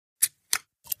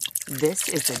This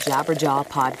is the Jabberjaw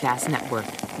Podcast Network.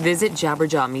 Visit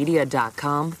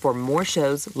jabberjawmedia.com for more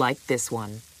shows like this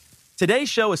one. Today's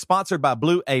show is sponsored by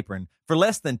Blue Apron. For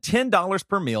less than $10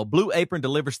 per meal, Blue Apron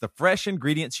delivers the fresh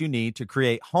ingredients you need to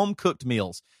create home-cooked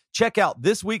meals. Check out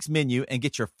this week's menu and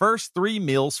get your first 3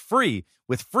 meals free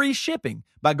with free shipping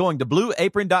by going to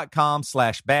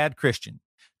blueapron.com/badchristian.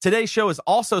 Today's show is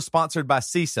also sponsored by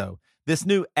CISO. This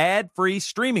new ad-free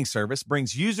streaming service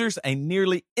brings users a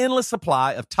nearly endless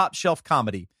supply of top-shelf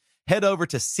comedy. Head over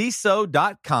to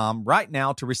CISO.com right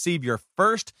now to receive your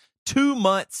first 2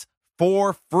 months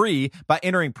for free by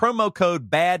entering promo code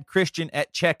BADCHRISTIAN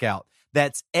at checkout.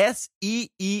 That's SEESO.com,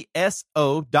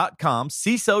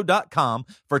 CISO.com,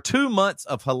 for 2 months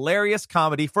of hilarious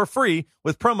comedy for free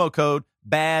with promo code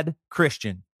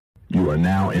BADCHRISTIAN. You are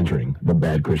now entering the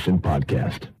Bad Christian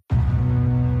Podcast.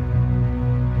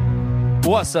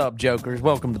 What's up, jokers?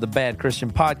 Welcome to the Bad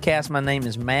Christian Podcast. My name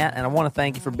is Matt, and I want to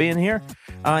thank you for being here.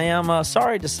 I am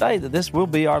sorry to say that this will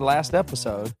be our last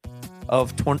episode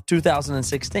of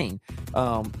 2016.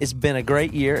 It's been a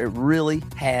great year. It really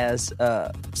has.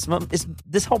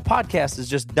 This whole podcast has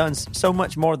just done so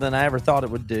much more than I ever thought it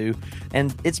would do,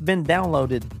 and it's been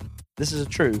downloaded, this is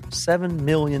true, 7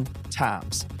 million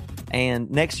times.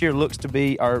 And next year looks to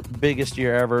be our biggest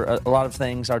year ever. A lot of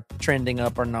things are trending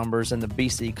up our numbers, and the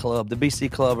BC Club. The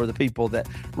BC Club are the people that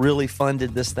really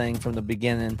funded this thing from the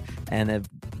beginning and have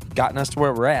gotten us to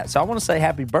where we're at. So I want to say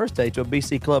happy birthday to a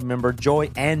BC Club member,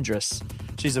 Joy Andrus.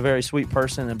 She's a very sweet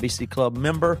person, a BC Club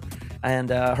member.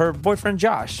 And her boyfriend,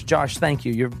 Josh. Josh, thank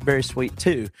you. You're very sweet,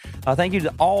 too. Thank you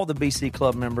to all the BC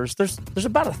Club members. There's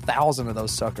about 1,000 of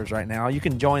those suckers right now. You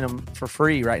can join them for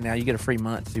free right now. You get a free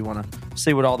month if you want to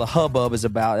see what all the hubbub is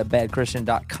about at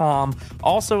badchristian.com.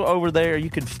 Also over there, you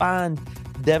can find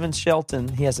Devin Shelton.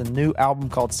 He has a new album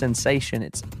called Sensation.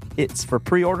 It's for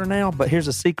pre-order now, but here's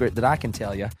a secret that I can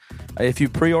tell you. If you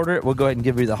pre-order it, we'll go ahead and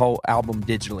give you the whole album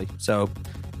digitally. So,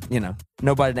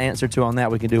 nobody to answer to on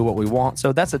that. We can do what we want.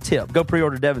 So that's a tip. Go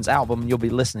pre-order Devin's album, and you'll be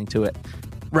listening to it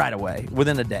right away,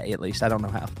 within a day at least. I don't know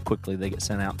how quickly they get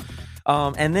sent out.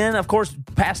 And then, of course,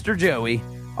 Pastor Joey,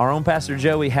 our own Pastor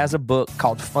Joey, has a book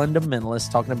called Fundamentalist,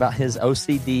 talking about his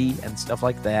OCD and stuff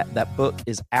like that. That book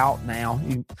is out now.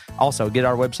 You also get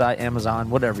our website, Amazon,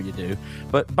 whatever you do.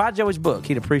 But buy Joey's book.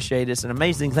 He'd appreciate it. It's an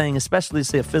amazing thing, especially to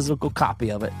see a physical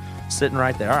copy of it sitting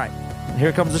right there. All right,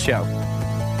 here comes the show.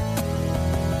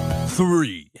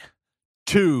 3,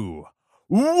 2,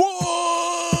 1.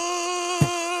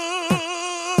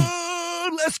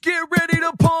 Let's get ready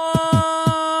to podcast.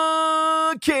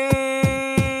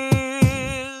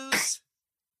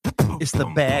 It's the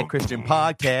Bad Christian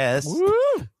Podcast. Woo!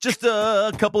 Just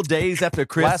a couple days after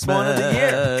Christmas. Last one of the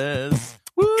year.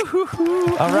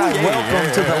 Woo-hoo-hoo. All right, Yeah.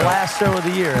 welcome to the last show of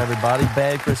the year, everybody.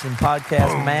 Bad Christian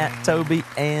Podcast. Matt, Toby,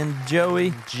 and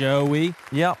Joey.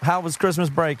 Yep. How was Christmas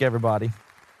break, everybody?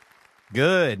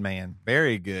 Good, man.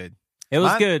 Very good. It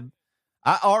was good.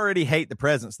 I already hate the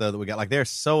presents, though, that we got. Like, they're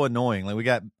so annoying. Like, we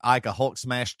got Ike a Hulk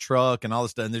smash truck and all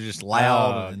this stuff, and they're just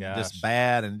loud and just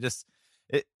bad. And just,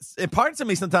 it parts of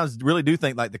me sometimes really do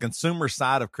think, like, the consumer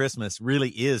side of Christmas really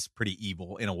is pretty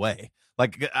evil in a way.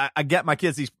 Like, I got my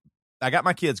kids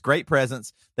great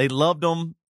presents. They loved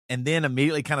them, and then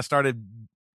immediately kind of started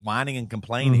whining and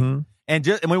complaining. Mm-hmm. And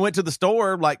we went to the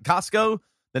store, like Costco,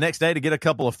 the next day to get a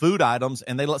couple of food items,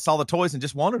 and they saw the toys and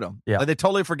just wanted them. Yeah. Like, they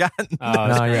totally forgotten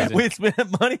we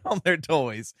spent money on their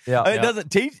toys. Yeah. It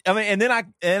doesn't teach. I mean,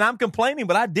 and I'm complaining,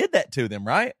 but I did that to them,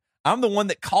 right? I'm the one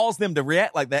that caused them to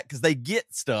react like that because they get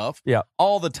stuff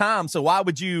all the time. So why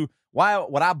would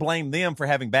I blame them for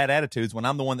having bad attitudes when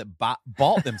I'm the one that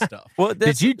bought them stuff? Well,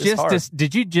 did you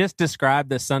just describe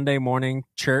the Sunday morning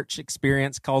church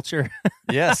experience culture?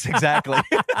 Yes, exactly.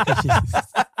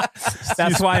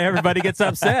 That's why everybody gets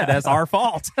upset. That's our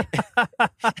fault.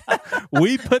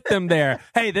 We put them there.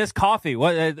 Hey, this coffee.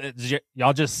 What?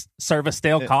 Y'all just serve a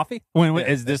stale coffee?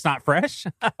 Is this not fresh?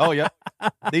 Oh yeah,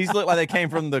 these look like they came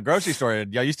from the grocery store.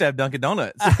 Y'all used to have Dunkin'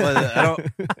 Donuts. I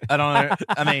don't.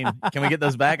 I mean, can we get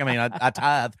those back? I mean, I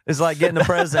tithe. It's like getting a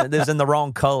present that's in the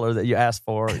wrong color that you asked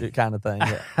for, kind of thing.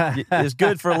 Yeah. It's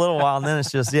good for a little while, and then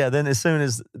it's just, then as soon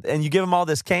as, and you give them all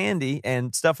this candy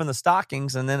and stuff in the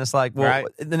stockings, and then it's like, well,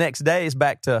 the next day is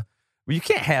back to, well, you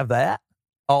can't have that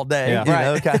all day, you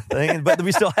know, kind of thing. But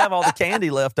we still have all the candy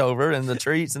left over and the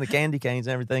treats and the candy canes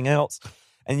and everything else.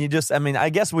 And you just, I mean, I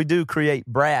guess we do create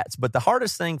brats, but the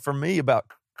hardest thing for me about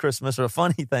Christmas, or a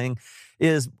funny thing,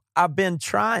 is I've been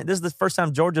trying, this is the first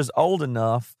time Georgia's old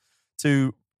enough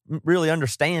to really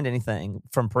understand anything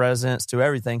from presents to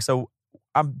everything. So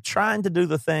I'm trying to do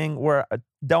the thing where I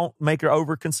don't make her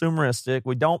over consumeristic.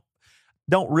 We don't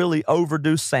don't really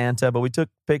overdo Santa, but we took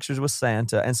pictures with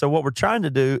Santa. And so what we're trying to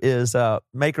do is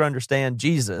make her understand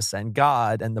Jesus and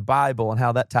God and the Bible and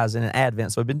how that ties in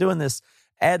Advent. So we've been doing this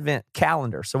Advent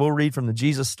calendar. So we'll read from the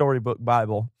Jesus Storybook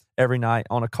Bible every night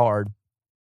on a card.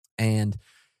 And,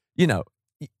 you know,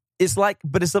 it's like,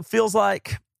 but it feels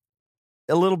like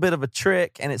a little bit of a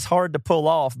trick, and it's hard to pull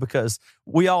off because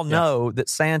we all know that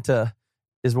Santa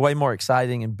is way more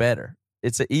exciting and better.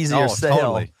 It's an easier sell.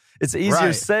 Totally. It's an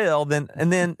easier sell than,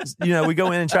 and then, you know, we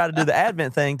go in and try to do the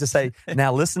Advent thing to say,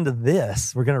 now listen to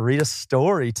this. We're going to read a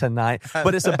story tonight.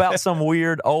 But it's about some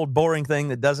weird, old, boring thing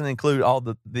that doesn't include all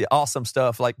the awesome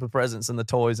stuff like the presents and the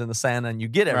toys and the Santa, and you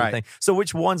get everything. Right. So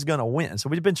which one's going to win? So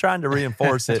we've been trying to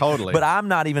reinforce it. Totally. But I'm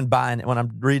not even buying it when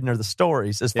I'm reading her the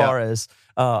stories as far as,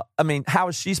 I mean, how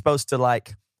is she supposed to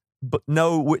like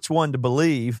know which one to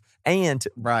believe and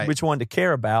which one to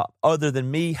care about other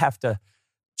than me have to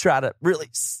try to really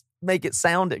make it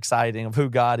sound exciting of who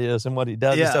God is and what he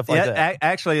does and stuff like that.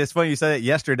 Actually, it's funny you say that.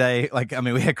 Yesterday, like, I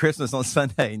mean, we had Christmas on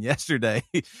Sunday, and yesterday,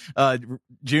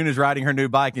 June is riding her new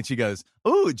bike, and she goes,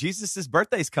 "Ooh, Jesus'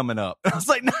 birthday's coming up." I was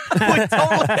like, "No, we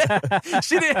totally."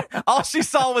 She didn't. All she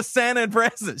saw was Santa and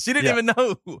presents. She didn't even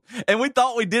know, and we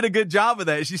thought we did a good job of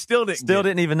that. She still didn't.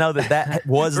 Didn't even know that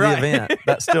was the event.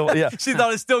 That's still, She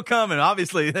thought it's still coming.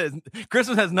 Obviously,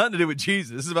 Christmas has nothing to do with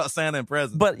Jesus. This is about Santa and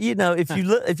presents. But you know, if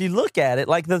you look at it,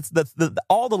 like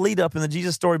all the lead up in the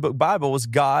Jesus Storybook Bible was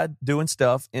God doing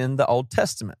stuff in the Old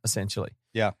Testament, essentially.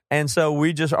 Yeah. And so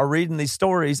we just are reading these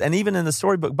stories, and even in the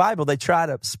Storybook Bible, they try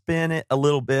to spin it a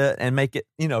little bit and make it,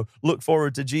 you know, look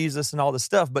forward to Jesus and all this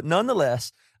stuff. But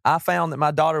nonetheless, I found that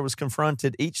my daughter was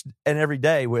confronted each and every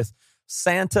day with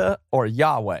Santa or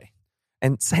Yahweh.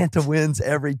 And Santa wins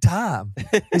every time.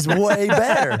 He's way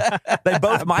better. They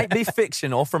both might be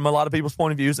fictional from a lot of people's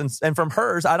point of views. And from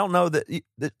hers, I don't know that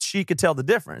she could tell the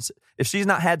difference. If she's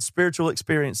not had spiritual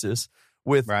experiences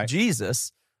with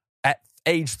Jesus at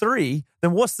age 3,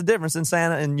 then what's the difference in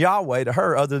Santa and Yahweh to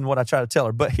her other than what I try to tell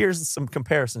her? But here's some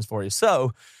comparisons for you.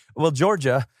 So, well,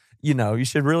 Georgia, you know, you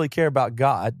should really care about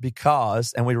God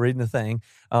because, and we're reading the thing.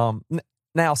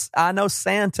 Now, I know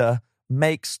Santa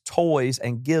makes toys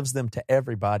and gives them to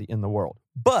everybody in the world.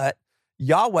 But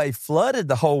Yahweh flooded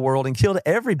the whole world and killed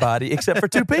everybody except for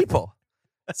 2 people.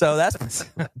 So that's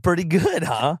pretty good,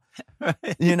 huh?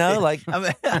 You know, like... I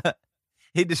mean,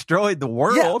 he destroyed the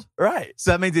world. Yeah, right.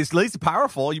 So that means he's at least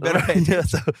powerful. You better pay attention.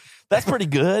 So that's pretty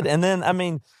good. And then, I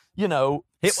mean, you know...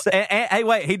 Hey,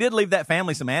 wait, he did leave that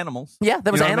family some animals. Yeah,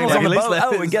 there was animals on the boat.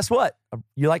 Oh, and guess what?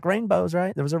 You like rainbows,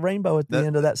 right? There was a rainbow at the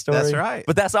end of that story. That's right.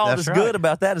 But that's all that's good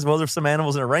about that as well. There's some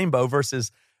animals in a rainbow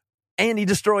versus, and he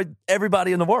destroyed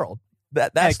everybody in the world.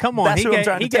 That's come on. That's what I'm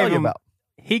trying to tell you about.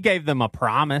 He gave them a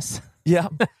promise. Yeah.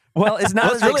 Well, it's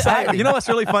not as exciting. You know what's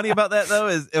really funny about that, though,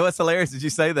 is what's hilarious is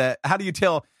you say that. How do you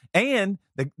tell? And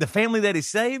the family that he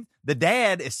saved, the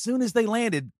dad, as soon as they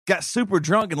landed, got super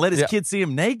drunk and let his kids see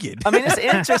him naked. I mean, it's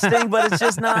interesting, but it's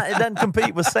just not, it doesn't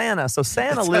compete with Santa. So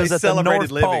Santa lives at the North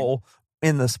Pole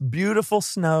in this beautiful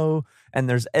snow, and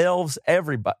there's elves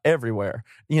everywhere,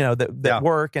 you know, that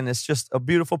work, and it's just a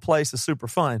beautiful place. It's super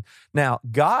fun. Now,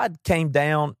 God came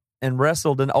down and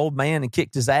wrestled an old man and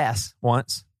kicked his ass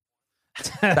once.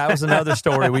 That was another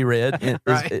story we read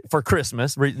for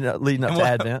Christmas, leading up to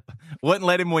Advent. Wouldn't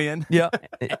let him win. Yeah,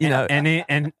 you know,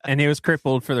 and he was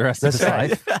crippled for the rest of his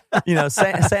life. You know,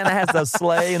 Santa has those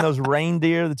sleigh and those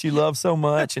reindeer that you love so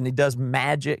much, and he does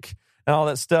magic and all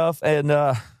that stuff.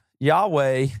 And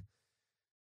Yahweh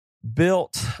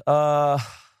built hell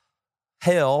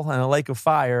and a lake of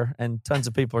fire, and tons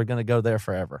of people are going to go there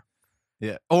forever.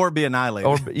 Yeah, or be annihilated,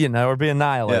 or be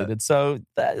annihilated. Yeah. So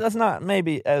that's not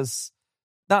maybe as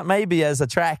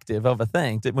attractive of a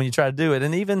thing when you try to do it.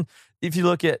 And even if you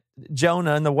look at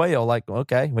Jonah and the whale, like,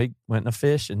 okay, we went in a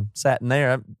fish and sat in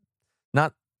there.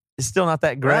 It's still not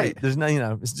that great. Right. There's no, you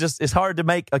know, it's hard to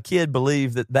make a kid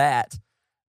believe that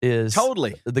is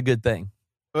totally the good thing.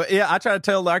 Well, yeah, I try to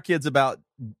tell our kids about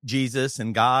Jesus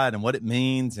and God and what it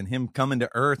means and him coming to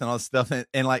earth and all this stuff.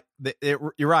 And like,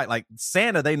 you're right. Like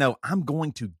Santa, they know I'm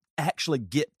going to actually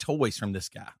get toys from this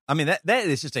guy. I mean, that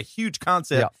is just a huge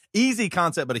concept, easy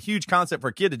concept, but a huge concept for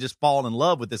a kid to just fall in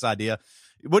love with this idea.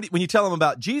 When you tell them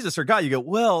about Jesus or God, you go,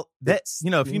 well, that's, you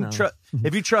know, if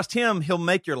you trust him, he'll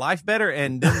make your life better.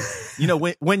 And then, you know,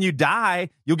 when you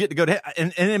die, you'll get to go to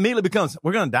heaven. And it immediately becomes,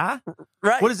 we're going to die.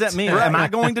 Right. What does that mean? Right. Am I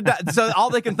going to die? So all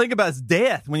they can think about is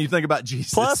death when you think about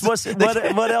Jesus. Plus,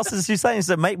 what else is she saying? She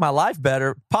said, make my life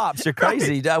better. Pops, you're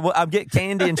crazy. I get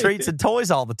candy and treats and toys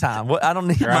all the time. I don't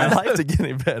need my life to get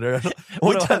any better.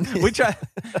 We try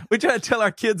to tell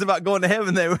our kids about going to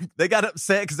heaven. They got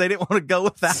upset because they didn't want to go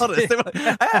without us. They were like,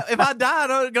 if I die, I'm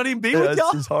not going to even be with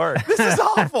y'all. This is hard. This is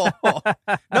awful.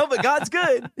 No, but God's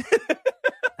good.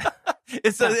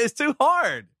 It's too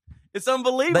hard. It's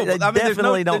unbelievable. They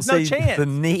definitely don't see chance. the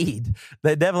need.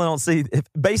 They definitely don't see,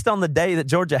 based on the day that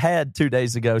Georgia had 2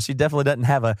 days ago, she definitely doesn't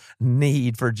have a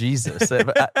need for Jesus.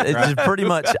 It's just pretty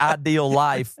much ideal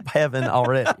life, heaven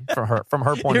already from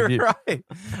her point of view. Right.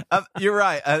 You're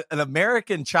right. An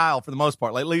American child, for the most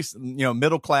part, like at least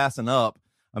middle class and up,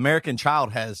 American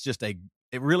child has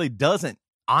it really doesn't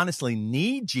honestly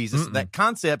need Jesus. Mm-mm. That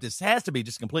concept has to be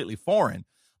just completely foreign.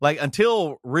 Like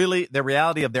until really the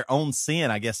reality of their own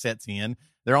sin, I guess, sets in,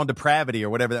 their own depravity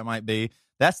or whatever that might be.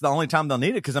 That's the only time they'll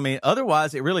need it. Because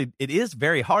otherwise, it is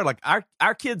very hard. Like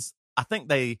our kids, I think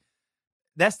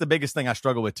that's the biggest thing I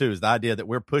struggle with too, is the idea that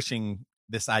we're pushing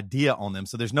this idea on them.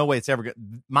 So there's no way it's ever good.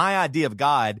 My idea of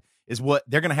God is what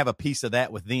they're going to have a piece of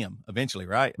that with them eventually,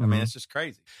 right? Mm-hmm. It's just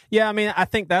crazy. Yeah, I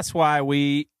think that's why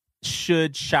we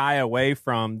should shy away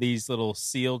from these little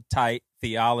sealed tight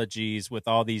theologies with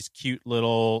all these cute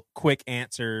little quick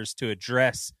answers to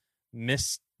address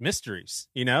mysteries,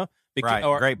 Right.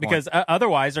 Great point. Because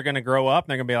otherwise they're going to grow up and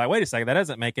they're going to be like, wait a second, that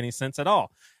doesn't make any sense at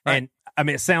all. Right. And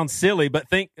it sounds silly, but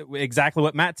think exactly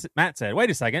what Matt said. Wait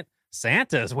a second.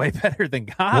 Santa is way better than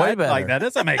God. Way better. Like, that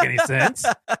doesn't make any sense.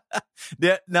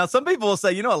 Yeah. Now, some people will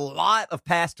say, a lot of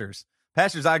pastors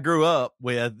I grew up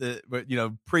with,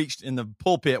 preached in the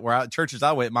pulpit churches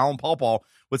I went, my own pawpaw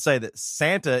would say that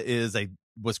Santa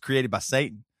was created by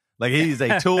Satan. Like he's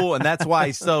a tool, and that's why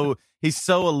he's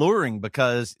so alluring,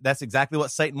 because that's exactly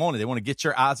what Satan wanted. They want to get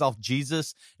your eyes off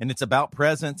Jesus, and it's about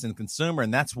presence and consumer,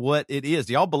 and that's what it is.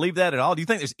 Do y'all believe that at all? Do you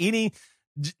think there's any,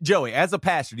 Joey, as a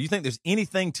pastor, do you think there's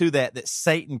anything to that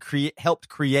Satan helped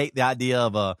create the idea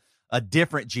of a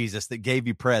different Jesus that gave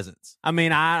you presence?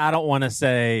 I don't want to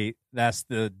say that's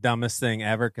the dumbest thing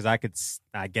ever, because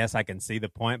I guess I can see the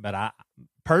point, but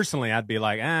I'd be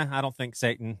like, I don't think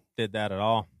Satan did that at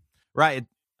all. Right.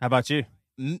 How about you?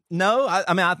 No,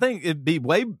 I think it'd be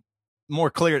way more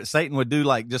clear that Satan would do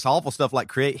like just awful stuff, like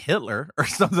create Hitler or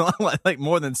something like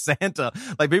more than Santa.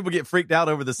 Like people get freaked out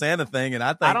over the Santa thing, and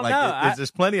I think there's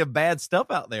plenty of bad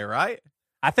stuff out there, right?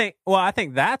 I think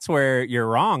that's where you're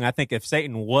wrong. I think if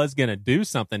Satan was going to do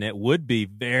something, it would be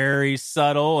very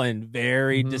subtle and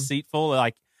very deceitful.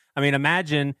 Like,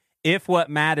 imagine if what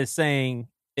Matt's saying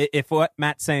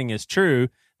is true,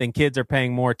 then kids are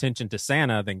paying more attention to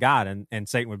Santa than God, and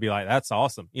Satan would be like, "That's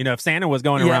awesome." If Santa was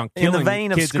going around killing in the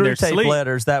vein of kids in their Screwtape sleep,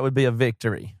 letters, that would be a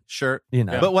victory. Sure.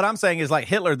 But what I'm saying is, like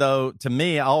Hitler, though, to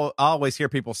me, I always hear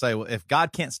people say, well, if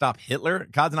God can't stop Hitler,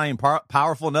 God's not even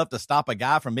powerful enough to stop a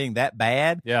guy from being that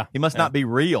bad. Yeah. He must not be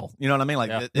real. You know what I mean?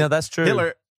 Like, that's true.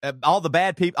 Hitler, all the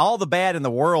bad people, all the bad in the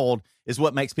world is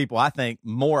what makes people, I think,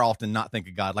 more often not think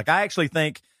of God. Like, I actually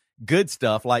think good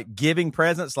stuff like giving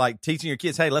presents, like teaching your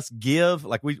kids, hey, let's give.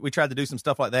 Like we tried to do some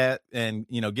stuff like that, and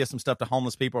give some stuff to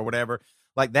homeless people or whatever.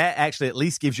 Like that actually at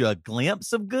least gives you a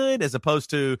glimpse of good, as opposed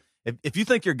to if you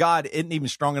think your God isn't even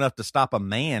strong enough to stop a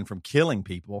man from killing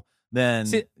people, then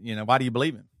why do you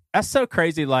believe him? That's so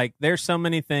crazy. Like, there's so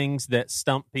many things that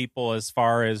stump people as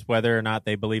far as whether or not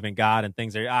they believe in God, and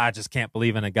things I just can't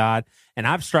believe in a God. And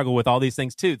I've struggled with all these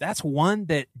things too. That's one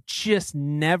that just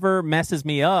never messes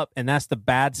me up, and that's the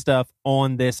bad stuff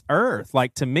on this earth.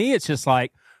 Like, to me, it's just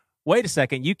like, wait a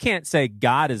second, you can't say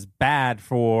God is bad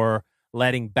for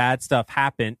letting bad stuff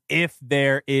happen if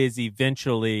there is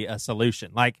eventually a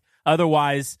solution. Like,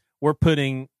 otherwise, we're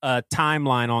putting a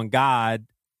timeline on God,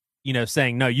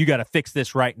 saying, no, you got to fix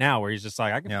this right now, where he's just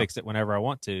like, I can fix it whenever I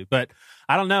want to. But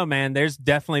I don't know, man. There's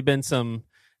definitely been some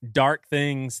dark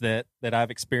things that I've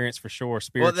experienced for sure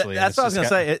spiritually. Well, that's what I was going to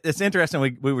say. It's interesting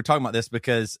we were talking about this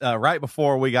because right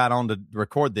before we got on to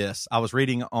record this, I was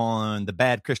reading on the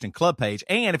Bad Christian Club page.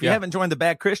 And if you haven't joined the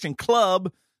Bad Christian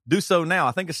Club, do so now.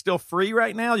 I think it's still free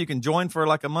right now. You can join for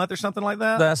like a month or something like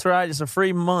that. That's right. It's a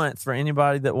free month for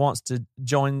anybody that wants to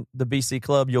join the BC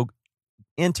Club. You'll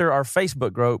enter our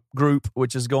Facebook group,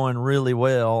 which is going really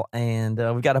well, and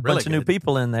we've got a bunch of new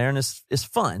people in there, and it's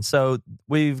fun. So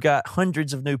we've got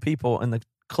hundreds of new people in the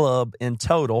club in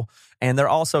total, and they're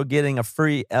also getting a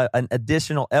free an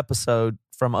additional episode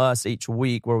from us each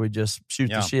week where we just shoot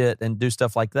the shit and do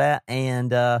stuff like that.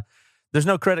 And there's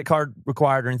no credit card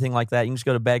required or anything like that. You can just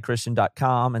go to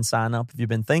badchristian.com and sign up if you've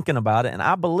been thinking about it. And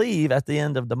I believe at the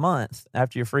end of the month,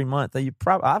 after your free month,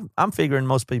 I'm figuring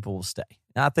most people will stay.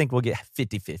 I think we'll get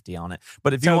 50-50 on it.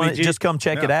 But if you Toby, want to just come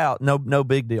check it out, no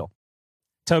big deal.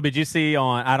 Toby, did you see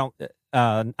on,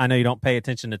 I know you don't pay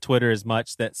attention to Twitter as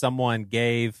much, that someone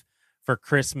gave for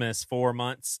Christmas 4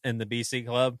 months in the BC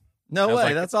Club? No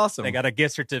way. That's awesome. They got a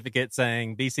gift certificate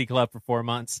saying BC Club for 4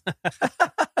 months.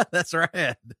 That's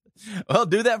rad. Well,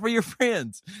 do that for your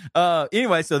friends.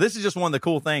 Anyway, so this is just one of the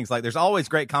cool things. Like, there's always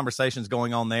great conversations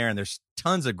going on there, and there's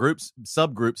tons of groups,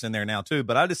 subgroups in there now too.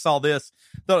 But I just saw this,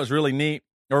 thought it was really neat,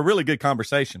 or a really good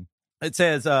conversation. It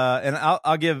says, and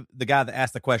I'll give the guy that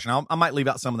asked the question, I might leave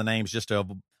out some of the names just to,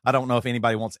 I don't know if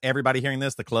anybody wants everybody hearing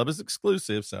this. The club is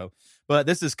exclusive. So, but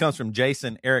this comes from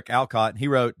Jason Eric Alcott. And he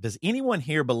wrote, does anyone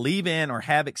here believe in or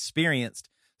have experienced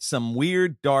some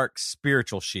weird, dark,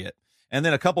 spiritual shit? And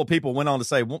then a couple of people went on to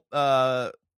say,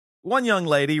 one young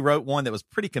lady wrote one that was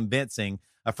pretty convincing.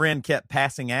 A friend kept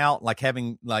passing out,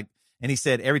 and he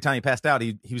said every time he passed out,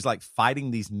 he was like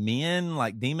fighting these men,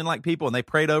 like demon-like people, and they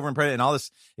prayed over and prayed, and all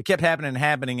this, it kept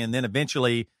happening, and then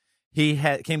eventually he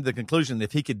came to the conclusion that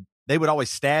if he could, they would always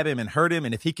stab him and hurt him,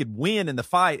 and if he could win in the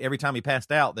fight every time he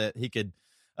passed out, that he could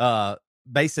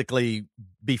basically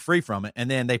be free from it.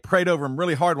 And then they prayed over him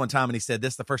really hard one time, and he said,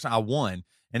 this is the first time I won,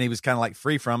 and he was kind of like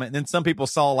free from it. And then some people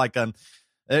saw like a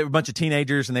bunch of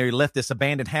teenagers, and they left this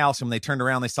abandoned house, and when they turned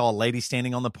around, they saw a lady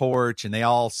standing on the porch, and they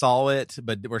all saw it,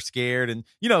 but were scared, and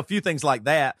a few things like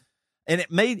that. And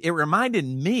it reminded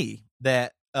me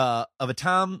that of a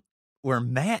time where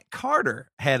Matt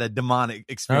Carter had a demonic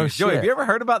experience. Joey, have you ever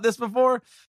heard about this before?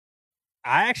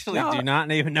 I actually do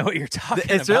not even know what you're talking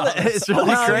about. It's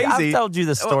really crazy. I've told you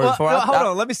the story before. Well, hold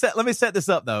on. Let me set this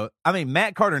up, though. I mean,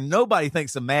 Matt Carter, nobody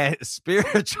thinks of Matt as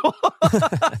spiritual,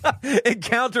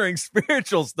 encountering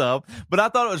spiritual stuff. But I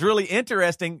thought it was really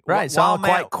interesting. Right. So I'm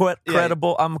quite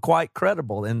credible. I'm quite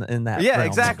credible in that. Yeah, realm.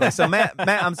 Exactly. So Matt,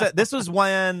 this was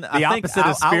when the opposite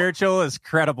of spiritual is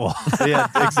credible. Yeah,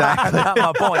 exactly. Not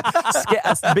my point.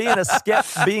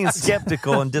 Being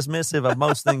skeptical and dismissive of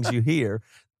most things you hear,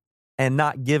 and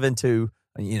not given to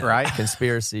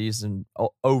conspiracies and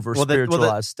over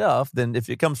spiritualized stuff, then if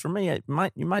it comes from me,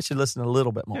 you might should listen a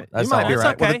little bit more. That's you might be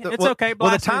right. Okay. It's okay. Well,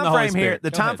 the time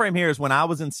frame here is when I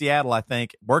was in Seattle, I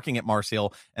think, working at Mars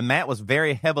Hill, and Matt was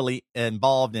very heavily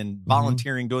involved in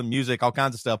volunteering, doing music, all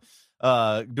kinds of stuff,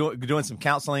 doing some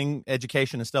counseling,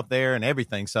 education, and stuff there, and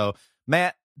everything. So,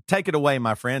 Matt, take it away,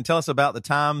 my friend. Tell us about the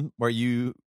time where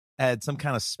you had some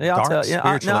kind of spiritual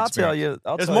experience. I'll tell you.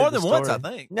 There's more than once, I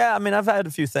think. Yeah, I mean, I've had a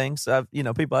few things.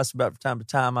 People ask about it from time to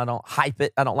time. I don't hype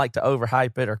it. I don't like to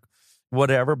overhype it or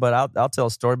whatever, but I'll tell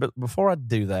a story. But before I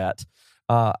do that,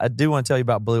 I do want to tell you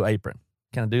about Blue Apron.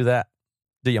 Can I do that?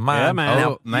 Do you mind? Yeah, man.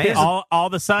 Oh, man. All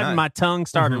of a sudden, my tongue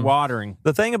started watering.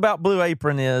 The thing about Blue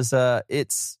Apron is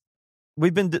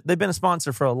they've been a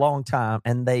sponsor for a long time,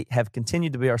 and they have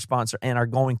continued to be our sponsor and are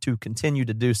going to continue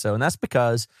to do so. And that's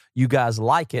because you guys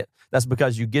like it. That's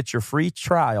because you get your free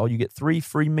trial. You get 3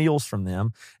 free meals from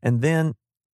them, and then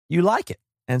you like it.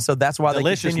 And so that's why they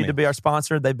continue to be our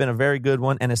sponsor. They've been a very good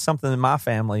one, and it's something that my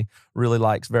family really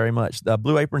likes very much. The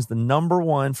Blue Apron's the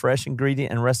 #1 fresh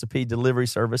ingredient and recipe delivery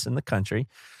service in the country.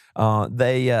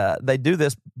 They do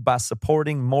this by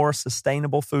supporting more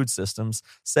sustainable food systems,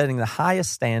 setting the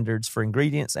highest standards for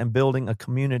ingredients, and building a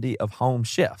community of home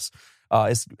chefs.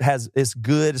 It's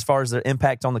good as far as their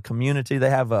impact on the community. They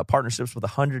have partnerships with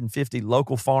 150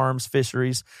 local farms,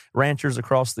 fisheries, ranchers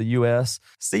across the U.S.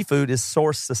 Seafood is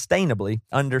sourced sustainably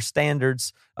under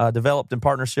standards developed in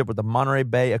partnership with the Monterey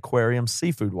Bay Aquarium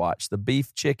Seafood Watch. The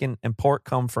beef, chicken, and pork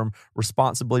come from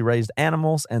responsibly raised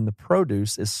animals, and the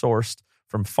produce is sourced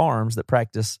from farms that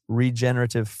practice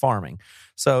regenerative farming.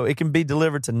 So it can be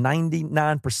delivered to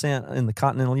 99% in the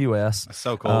continental U.S. That's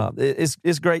so cool.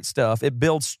 It's great stuff. It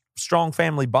builds strong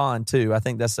family bond, too. I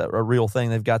think that's a real thing.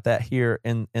 They've got that here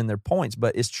in their points,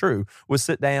 but it's true. We'll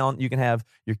sit down. You can have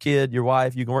your kid, your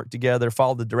wife. You can work together,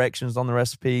 follow the directions on the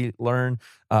recipe, learn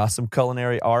some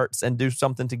culinary arts, and do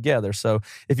something together. So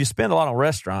if you spend a lot on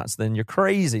restaurants, then you're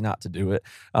crazy not to do it.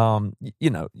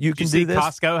 You can do this.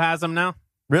 Costco has them now?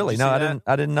 Really? No, I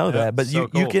didn't know that. But so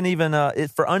you can even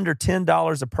for under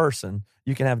 $10 a person,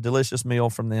 you can have a delicious meal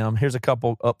from them. Here's a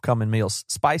couple upcoming meals: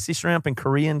 spicy shrimp and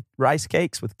Korean rice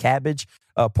cakes with cabbage,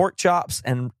 pork chops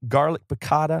and garlic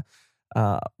piccata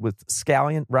with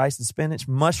scallion, rice, and spinach,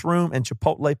 mushroom and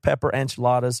chipotle pepper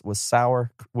enchiladas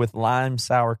with lime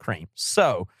sour cream.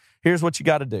 So here's what you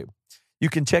got to do: you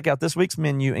can check out this week's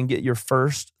menu and get your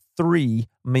first 3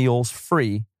 meals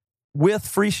free, with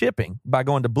free shipping, by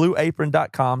going to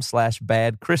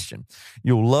blueapron.com/badchristian.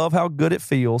 You'll love how good it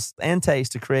feels and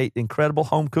tastes to create incredible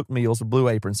home-cooked meals with Blue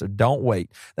Apron, so don't wait.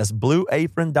 That's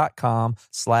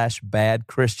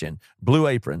blueapron.com/badchristian. Blue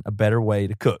Apron, a better way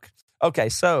to cook. Okay,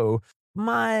 so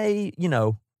my,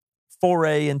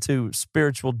 foray into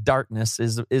spiritual darkness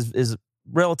is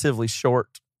relatively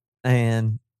short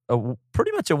and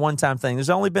pretty much a one-time thing. There's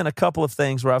only been a couple of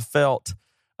things where I've felt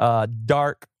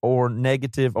dark or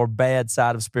negative or bad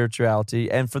side of spirituality.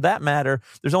 And for that matter,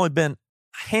 there's only been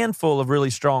a handful of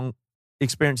really strong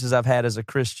experiences I've had as a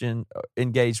Christian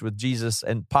engaged with Jesus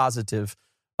and positive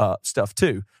stuff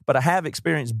too. But I have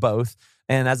experienced both.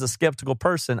 And as a skeptical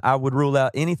person, I would rule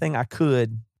out anything I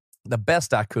could, the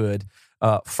best I could,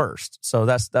 first. So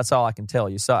that's all I can tell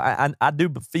you. So I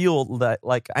do feel that,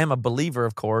 like, I am a believer,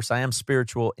 of course. I am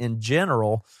spiritual in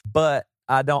general, but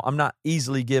I'm not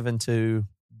easily given to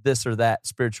this or that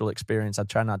spiritual experience. I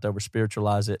try not to over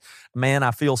spiritualize it. Man, I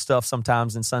feel stuff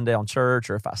sometimes in Sunday on church,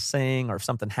 or if I sing, or if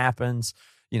something happens.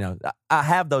 I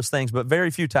have those things, but very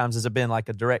few times has it been like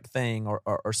a direct thing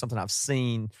or something I've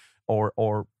seen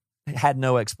or had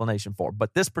no explanation for.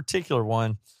 But this particular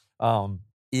one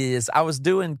is I was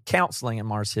doing counseling in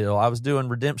Mars Hill. I was doing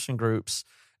redemption groups,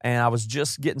 and I was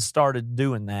just getting started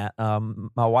doing that.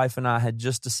 My wife and I had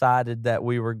just decided that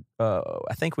we were,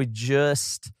 I think we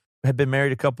just had been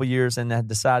married a couple of years and had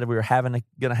decided we were going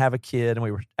to have a kid, and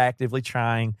we were actively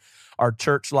trying. Our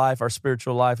church life, our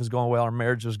spiritual life was going well. Our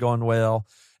marriage was going well.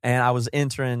 And I was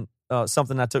entering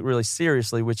something I took really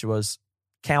seriously, which was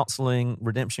counseling,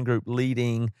 redemption group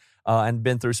leading, and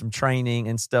been through some training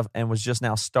and stuff, and was just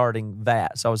now starting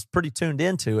that. So I was pretty tuned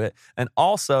into it, and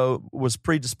also was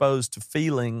predisposed to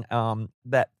feeling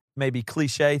that maybe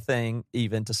cliche thing,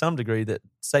 even to some degree, that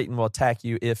Satan will attack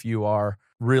you if you are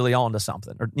really onto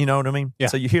something, or you know what I mean? Yeah.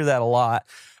 So you hear that a lot.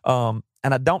 And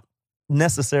I don't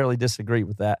necessarily disagree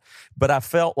with that, but I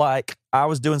felt like I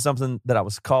was doing something that I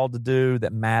was called to do,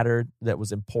 that mattered, that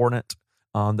was important,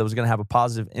 that was going to have a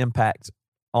positive impact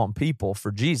on people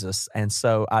for Jesus. And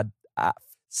so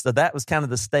so that was kind of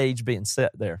the stage being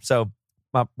set there. So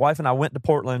my wife and I went to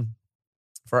Portland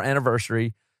for our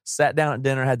anniversary, sat down at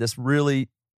dinner, had this really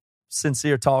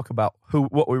sincere talk about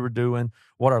what we were doing,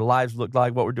 what our lives looked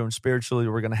like, what we're doing spiritually.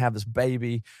 We're going to have this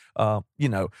baby.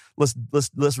 Let's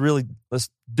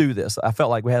do this. I felt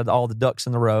like we had all the ducks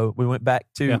in the row. We went back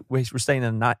to, we were staying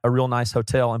in a real nice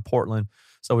hotel in Portland.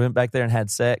 So we went back there and had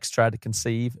sex, tried to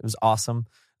conceive. It was awesome.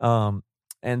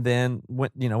 And then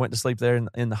went to sleep there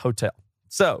in the hotel.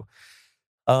 So,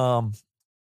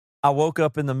 I woke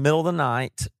up in the middle of the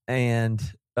night, and,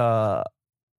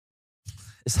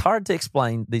 it's hard to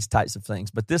explain these types of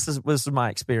things, but this was my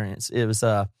experience. It was,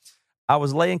 I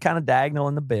was laying kind of diagonal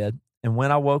in the bed, and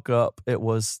when I woke up, it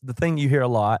was the thing you hear a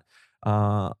lot,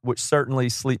 which certainly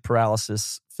sleep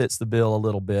paralysis fits the bill a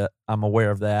little bit. I'm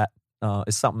aware of that.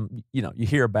 It's something, you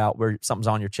hear about where something's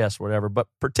on your chest or whatever, but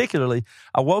particularly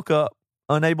I woke up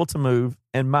unable to move,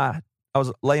 and I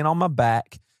was laying on my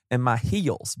back, and my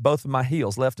heels, both of my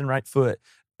heels, left and right foot,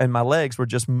 and my legs were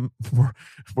just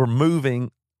were moving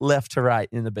left to right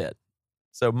in the bed.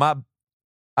 So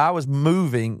I was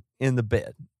moving in the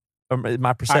bed.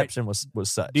 My perception was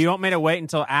such. Do you want me to wait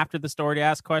until after the story to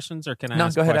ask questions, or can I ask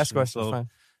questions? No, go ahead, ask questions. Fine.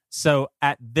 So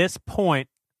at this point,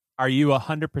 are you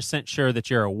 100% sure that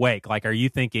you're awake? Like, are you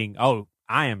thinking, oh,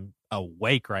 I am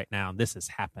awake right now, this is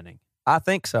happening? I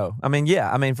think so. I mean,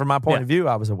 yeah. I mean, from my point of view,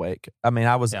 I was awake. I mean,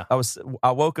 I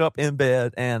woke up in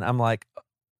bed, and I'm like,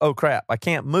 oh crap, I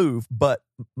can't move, but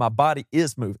my body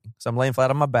is moving. So I'm laying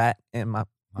flat on my back, and my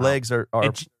legs are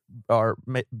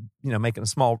making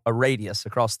a radius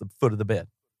across the foot of the bed.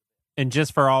 And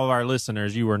just for all of our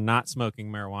listeners, you were not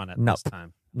smoking marijuana at this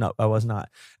time. No, I was not.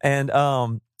 And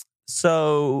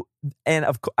so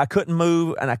I couldn't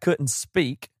move, and I couldn't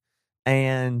speak,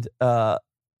 and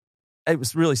it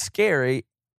was really scary,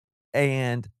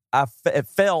 and it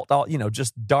felt all,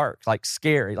 just dark, like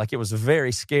scary. Like it was a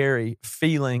very scary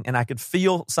feeling, and I could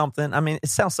feel something. I mean, it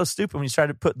sounds so stupid when you try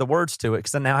to put the words to it,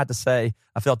 because then now I had to say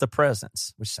I felt a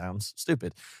presence, which sounds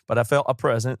stupid, but I felt a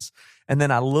presence. And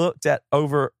then I looked at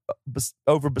over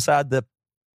beside the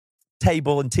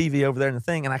table and TV over there and the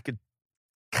thing, and I could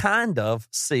kind of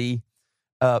see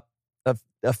a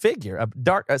figure, a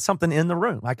dark something in the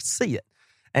room. I could see it.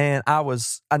 And I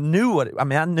knew what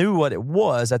it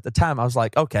was at the time. I was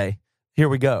like, okay, here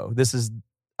we go.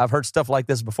 I've heard stuff like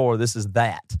this before. This is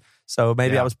that. So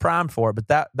maybe I was primed for it, but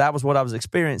that was what I was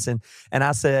experiencing. And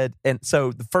I said, and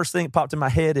so the first thing that popped in my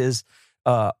head is,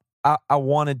 I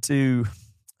wanted to,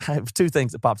 I have two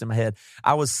things that popped in my head.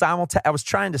 I was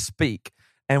trying to speak.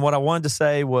 And what I wanted to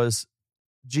say was,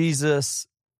 Jesus,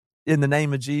 in the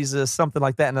name of Jesus, something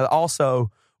like that. And I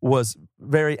also was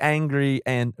very angry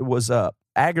and was,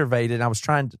 aggravated, and I was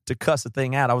trying to cuss the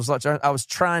thing out. I was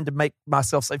trying to make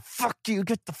myself say, fuck you,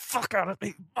 get the fuck out of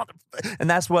me, motherfucker. And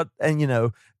that's what, and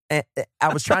And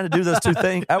I was trying to do those two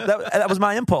things. That was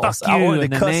my impulse. Fuck you, I wanted to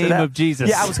in the cuss name it out. of Jesus.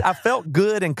 Yeah, I felt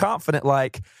good and confident.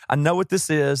 Like, I know what this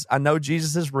is. I know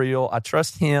Jesus is real. I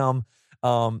trust him.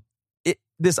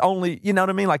 This only, you know what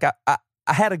I mean? Like, I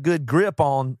had a good grip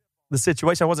on the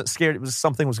situation. I wasn't scared it was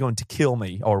something was going to kill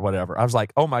me or whatever. I was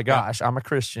like, oh my gosh, I'm a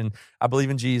Christian. I believe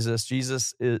in Jesus.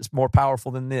 Jesus is more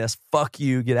powerful than this. Fuck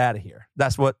you. Get out of here.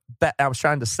 That's what I was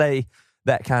trying to say,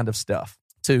 that kind of stuff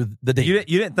to the demon.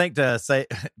 You didn't think to say,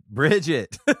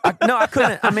 Bridget. I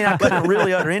couldn't. I mean, I couldn't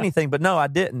really utter anything, but no, I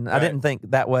didn't. I didn't think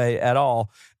that way at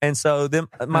all. And so then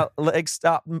my legs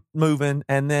stopped moving,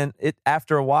 and then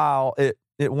after a while,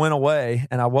 it went away,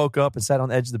 and I woke up and sat on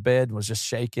the edge of the bed and was just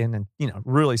shaking and,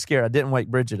 really scared. I didn't wake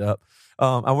Bridget up.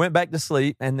 I went back to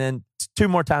sleep, and then 2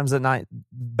 more times that night,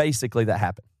 basically that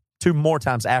happened. 2 more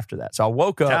times after that. So I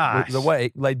woke up,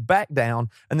 awake, laid back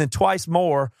down, and then twice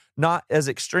more, not as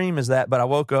extreme as that, but I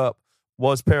woke up,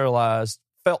 was paralyzed,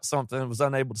 felt something, was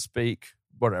unable to speak,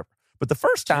 whatever. But the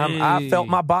first time I felt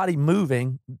my body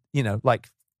moving, like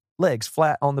legs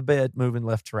flat on the bed, moving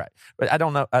left to right. But I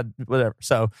don't know, whatever.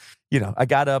 So, I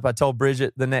got up. I told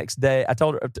Bridget the next day. I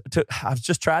told her, I was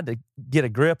just tried to get a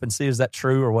grip and see is that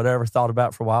true or whatever. Thought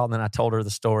about it for a while, and then I told her the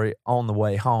story on the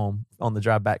way home, on the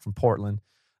drive back from Portland.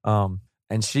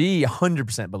 And she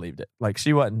 100% believed it. Like,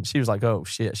 she was like, oh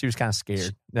shit. She was kind of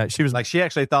scared. She was like, she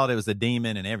actually thought it was a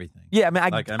demon and everything. Yeah, I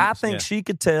mean, I think she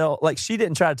could tell. Like, she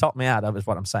didn't try to talk me out of it, is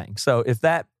what I'm saying. So if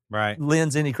that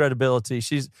lends any credibility,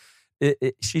 she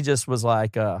just was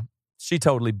like, she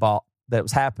totally bought that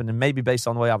was happening, maybe based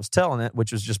on the way I was telling it,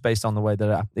 which was just based on the way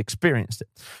that I experienced it.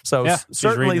 So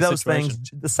certainly those things,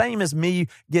 the same as me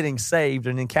getting saved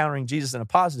and encountering Jesus in a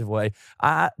positive way,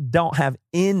 I don't have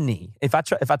any. If I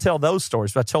tell those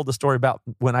stories, if I told the story about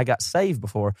when I got saved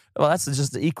before, well, that's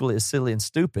just equally as silly and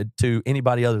stupid to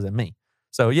anybody other than me.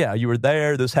 So yeah, you were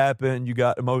there, this happened, you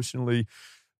got emotionally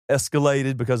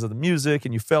escalated because of the music,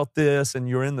 and you felt this, and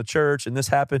you're in the church, and this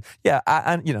happened. Yeah,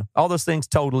 I all those things,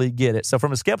 totally get it. So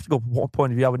from a skeptical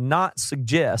point of view, I would not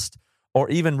suggest or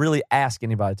even really ask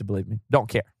anybody to believe me. Don't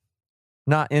care.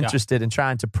 Not interested in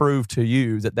trying to prove to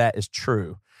you that is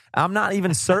true. I'm not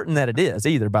even certain that it is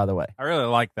either, by the way. I really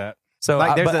like that. So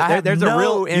there's a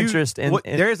real interest in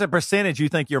there's a percentage you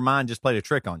think your mind just played a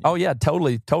trick on you. Oh yeah,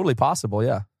 totally possible.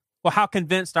 Yeah. Well, how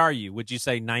convinced are you? Would you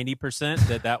say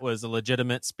 90% that was a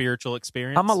legitimate spiritual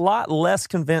experience? I'm a lot less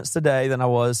convinced today than I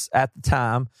was at the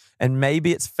time, and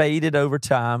maybe it's faded over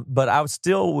time, but I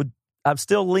still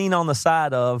lean on the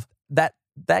side of that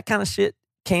kind of shit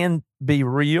can be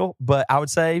real, but I would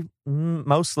say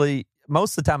most of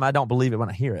the time I don't believe it when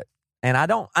I hear it. And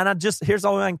here's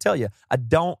all I can tell you. I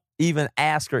don't even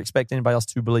ask or expect anybody else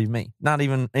to believe me. Not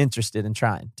even interested in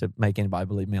trying to make anybody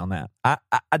believe me on that.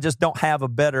 I just don't have a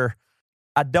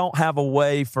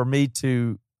way for me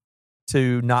to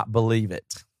not believe it.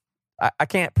 I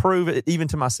can't prove it even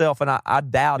to myself, and I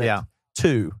doubt it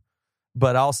too,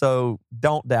 but also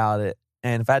don't doubt it.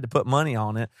 And if I had to put money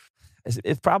on it,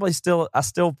 it's probably I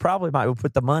still probably might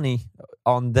put the money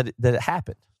on that it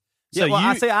happened. So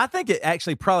I think it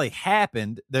actually probably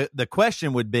happened. The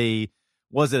question would be,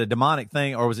 was it a demonic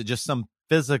thing, or was it just some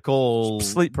physical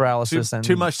sleep paralysis and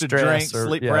too much to drink,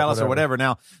 sleep paralysis, or whatever?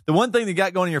 Now, the one thing that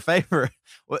got going in your favor,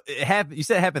 it happened. You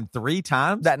said it happened 3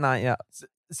 times that night. Yeah.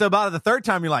 So by the 3rd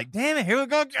time, you're like, damn it, here we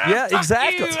go. Yeah,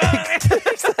 exactly.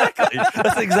 Exactly.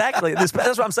 That's exactly. That's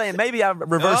what I'm saying. Maybe I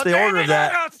reversed the order of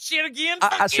that. Shit again.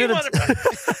 I should have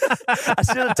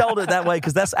told it that way,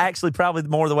 because that's actually probably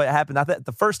more the way it happened. I thought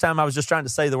the first time I was just trying to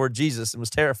say the word Jesus and was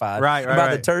terrified. Right.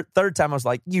 By the 3rd time, I was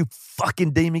like, you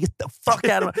fucking demon, get the fuck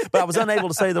out of me. But I was unable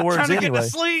to say the words anyway. Anyway. Get to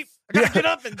sleep. I gotta get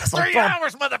up in 3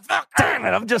 hours, motherfucker. Damn it,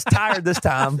 I'm just tired this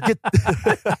time. Damn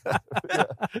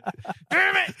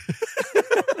it.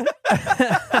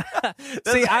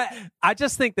 See, I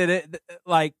just think that it,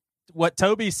 like what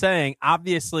Toby's saying,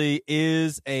 obviously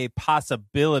is a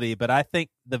possibility, but I think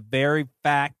the very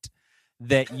fact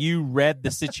that you read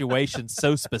the situation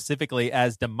so specifically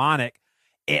as demonic,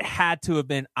 it had to have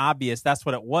been obvious that's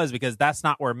what it was, because that's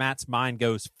not where Matt's mind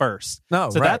goes first. No,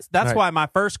 so right, that's why my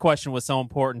first question was so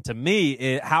important to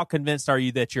me. How convinced are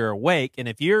you that you're awake? And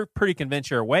if you're pretty convinced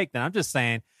you're awake, then I'm just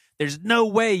saying there's no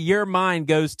way your mind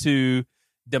goes to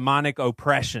demonic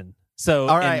oppression. So,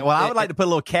 all right. I would like to put a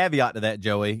little caveat to that,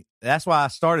 Joey. That's why I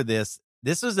started this.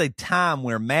 This was a time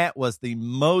where Matt was the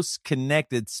most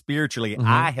connected spiritually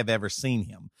I have ever seen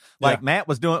him. Like Matt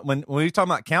was doing, when we were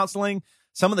talking about counseling,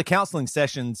 some of the counseling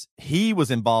sessions he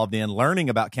was involved in, learning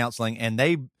about counseling, and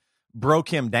they broke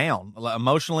him down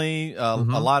emotionally. A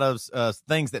lot of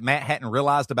things that Matt hadn't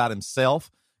realized about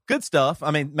himself good stuff.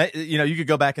 I mean, you know, you could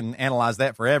go back and analyze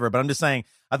that forever, but I'm just saying,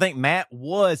 I think Matt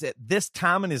was at this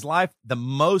time in his life the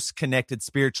most connected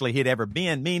spiritually he'd ever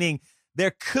been, meaning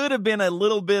there could have been a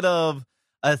little bit of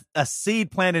a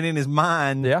seed planted in his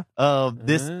mind of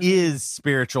this is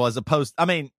spiritual as opposed. I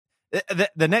mean,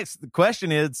 the next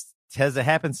question is, has it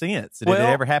happened since? Did it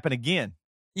ever happen again?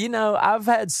 You know, I've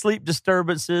had sleep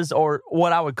disturbances or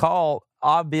what I would call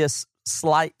obvious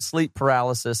slight sleep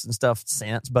paralysis and stuff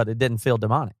since, but it didn't feel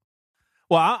demonic.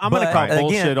 Well, I'm going to call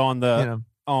bullshit again, on the, you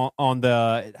know, on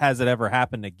the has it ever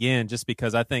happened again, just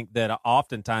because I think that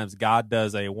oftentimes God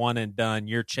does a one and done,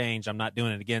 you're changed, I'm not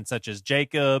doing it again, such as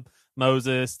Jacob,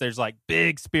 Moses. There's like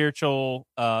big spiritual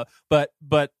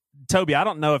but Toby, I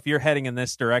don't know if you're heading in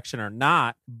this direction or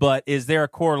not, but is there a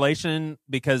correlation?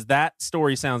 Because that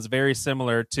story sounds very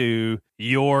similar to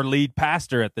your lead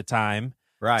pastor at the time.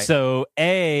 Right. So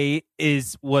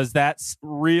was that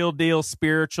real deal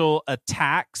spiritual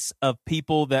attacks of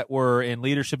people that were in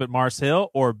leadership at Mars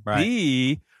Hill, or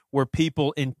B, were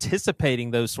people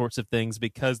anticipating those sorts of things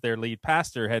because their lead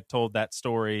pastor had told that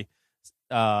story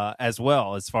as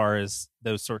well, as far as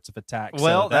those sorts of attacks?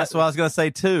 Well, that's what I was going to say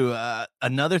too.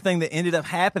 Another thing that ended up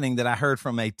happening that I heard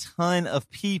from a ton of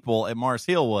people at Mars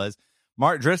Hill was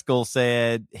Mark Driscoll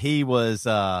said he was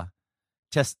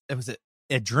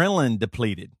adrenaline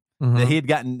depleted. Mm-hmm. That he had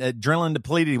gotten adrenaline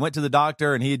depleted. He went to the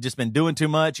doctor and he had just been doing too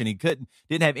much and he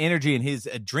didn't have energy and his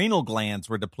adrenal glands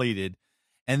were depleted.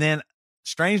 And then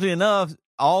strangely enough,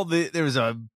 there was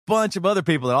a bunch of other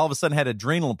people that all of a sudden had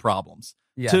adrenal problems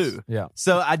too. Yeah.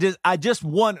 So I just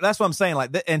want, that's what I'm saying. Like,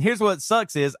 and here's what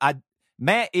sucks is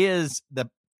Matt is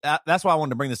that's why I wanted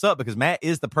to bring this up, because Matt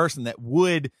is the person that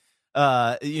would,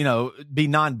 be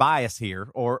non-biased here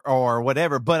or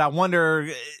whatever. But I wonder,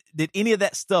 did any of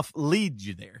that stuff lead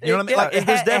you there? You know what I mean? Like,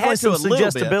 there's definitely some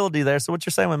suggestibility there. So what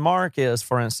you're saying with Mark is,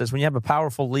 for instance, when you have a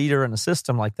powerful leader in a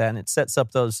system like that and it sets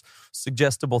up those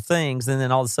suggestible things, and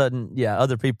then all of a sudden,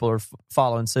 other people are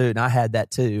following suit. And I had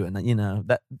that too.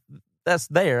 And, that's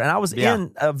there. And I was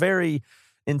in a very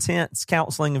intense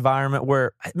counseling environment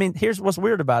where, I mean, here's what's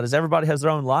weird about it is everybody has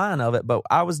their own line of it, but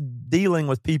I was dealing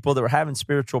with people that were having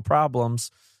spiritual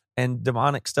problems and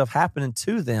demonic stuff happening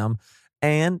to them.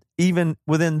 And even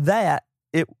within that,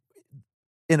 it,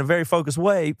 in a very focused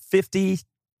way, 50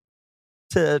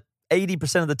 to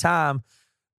 80% of the time,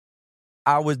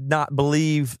 I would not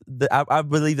believe that. I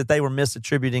believe that they were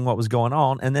misattributing what was going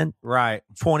on. And then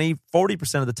 20,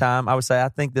 40% of the time, I would say, I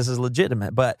think this is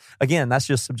legitimate. But again, that's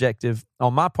just subjective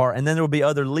on my part. And then there would be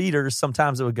other leaders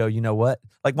sometimes that would go, you know what?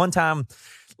 Like one time,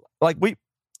 like we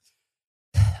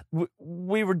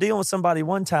were dealing with somebody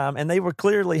one time and they were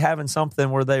clearly having something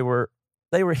where they were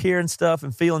hearing stuff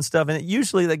and feeling stuff. And it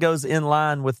usually that goes in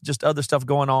line with just other stuff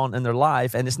going on in their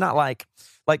life. And it's not like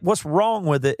what's wrong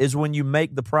with it is when you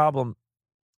make the problem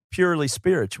purely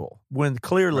spiritual, when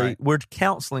clearly we're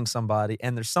counseling somebody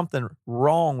and there's something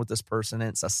wrong with this person and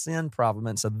it's a sin problem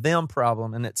and it's a them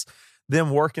problem and it's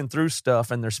them working through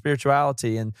stuff and their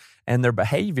spirituality and their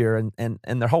behavior and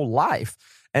their whole life.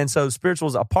 And so spiritual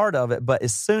is a part of it. But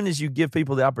as soon as you give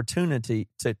people the opportunity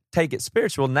to take it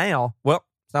spiritual, now, well,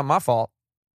 it's not my fault.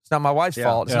 It's not my wife's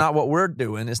fault. It's not what we're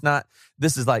doing. It's not,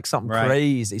 this is like something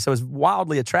crazy. So it's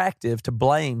wildly attractive to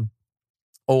blame,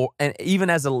 and even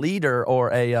as a leader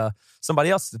or somebody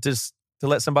else to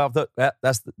let somebody off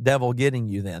that's the devil getting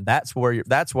you. Then that's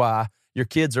why your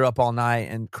kids are up all night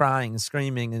and crying and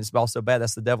screaming, and it's also bad.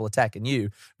 That's the devil attacking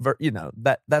you.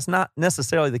 That's not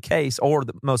necessarily the case or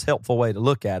the most helpful way to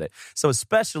look at it. So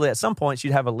especially at some points,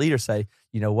 you'd have a leader say,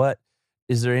 you know what?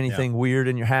 Is there anything weird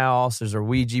in your house? Is there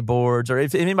Ouija boards? Or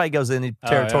if anybody goes in any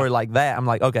territory like that, I'm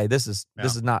like, okay, this is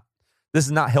not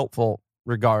helpful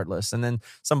regardless. And then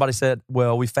somebody said,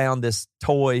 well, we found this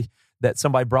toy that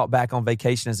somebody brought back on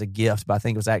vacation as a gift, but I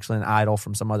think it was actually an idol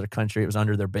from some other country. It was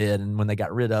under their bed, and when they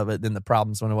got rid of it, then the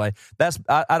problems went away.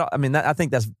 I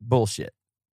think that's bullshit.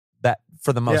 That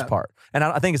for the most part, and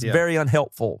I think it's very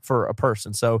unhelpful for a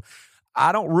person. So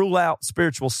I don't rule out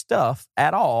spiritual stuff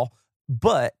at all,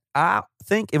 but I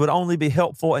think it would only be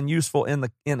helpful and useful in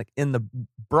the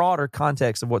broader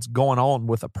context of what's going on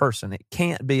with a person. It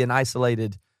can't be an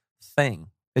isolated thing.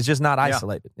 It's just not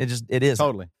isolated. It is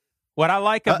totally. What I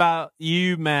like about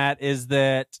you, Matt, is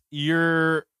that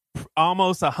you're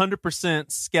almost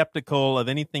 100% skeptical of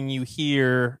anything you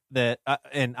hear that,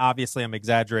 and obviously I'm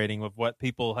exaggerating with what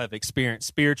people have experienced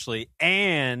spiritually,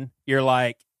 and you're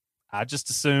like, I just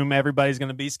assume everybody's going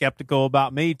to be skeptical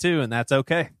about me too, and that's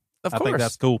okay. Of course. I think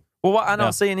that's cool. Well, I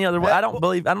don't see any other way.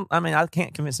 I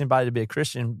can't convince anybody to be a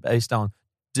Christian based on,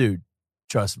 dude,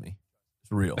 trust me.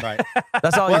 real. Right.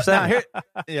 That's all you're saying.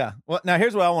 Now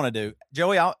here's what I want to do.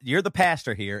 Joey, you're the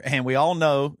pastor here, and we all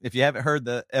know, if you haven't heard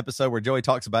the episode where Joey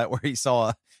talks about where he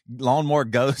saw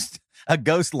a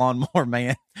ghost lawnmower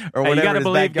man, or whatever. You got to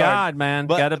believe backyard. God, man.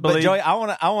 But, Got to believe. But Joey, I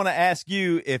want to ask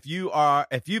you if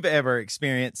you've ever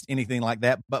experienced anything like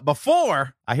that. But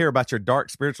before I hear about your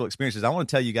dark spiritual experiences, I want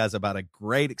to tell you guys about a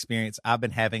great experience I've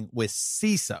been having with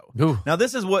CISO. Ooh. Now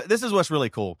this is what's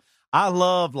really cool. I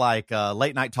love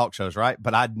late night talk shows, right?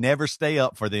 But I'd never stay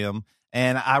up for them.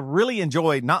 And I really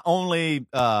enjoy not only,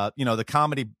 the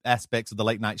comedy aspects of the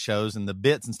late night shows and the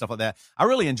bits and stuff like that. I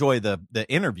really enjoy the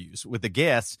interviews with the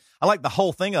guests. I like the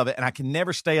whole thing of it, and I can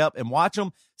never stay up and watch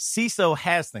them. CISO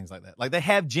has things like that. Like they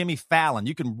have Jimmy Fallon.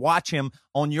 You can watch him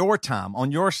on your time,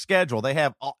 on your schedule. They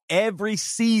have every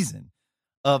season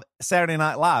of Saturday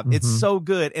Night Live. Mm-hmm. It's so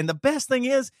good. And the best thing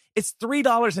is it's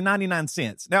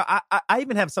 $3.99. Now, I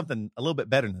even have something a little bit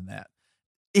better than that.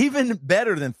 Even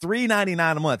better than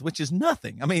 $3.99 a month, which is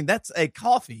nothing. I mean, that's a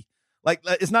coffee. Like,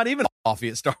 it's not even a coffee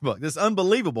at Starbucks. It's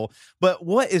unbelievable. But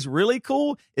what is really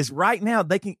cool is right now,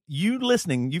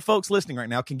 you folks listening right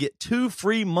now can get 2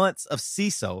 free months of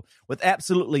CISO with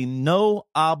absolutely no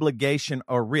obligation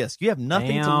or risk. You have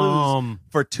nothing to lose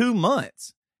for 2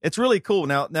 months. It's really cool.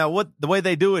 Now, the way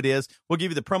they do it is, we'll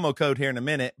give you the promo code here in a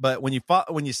minute. But when you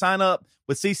sign up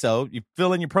with CISO, you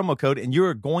fill in your promo code, and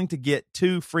you're going to get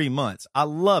 2 free months. I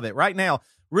love it. Right now,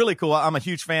 really cool. I'm a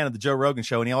huge fan of the Joe Rogan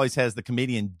Show, and he always has the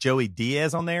comedian Joey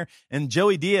Diaz on there. And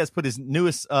Joey Diaz put his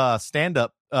newest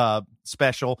stand-up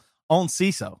special on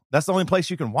CISO. That's the only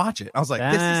place you can watch it. I was like,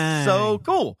 This is so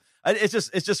cool. It's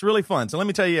just really fun. So let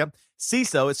me tell you,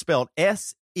 CISO, it's spelled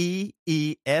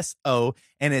SEESO,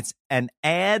 and it's an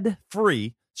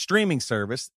ad-free streaming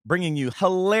service bringing you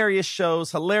hilarious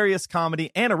shows, hilarious comedy,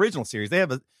 and original series. They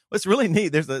have what's really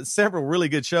neat. There's several really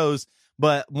good shows,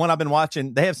 but one I've been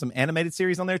watching, they have some animated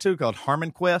series on there too called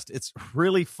Harmon Quest. It's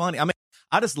really funny. I mean,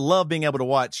 I just love being able to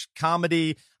watch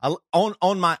comedy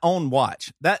on my own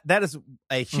watch. That is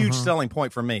a huge selling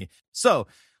point for me. So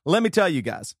let me tell you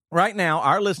guys, right now,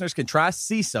 our listeners can try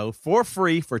CISO for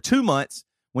free for 2 months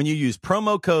when you use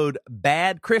promo code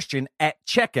BADCHRISTIAN at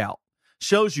checkout.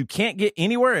 Shows you can't get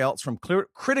anywhere else, from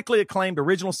critically acclaimed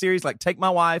original series like Take My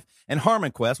Wife and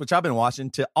Harmon Quest, which I've been watching,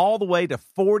 to all the way to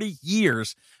 40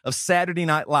 years of Saturday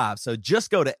Night Live. So just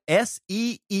go to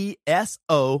SEESO.com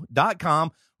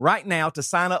right now to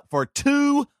sign up for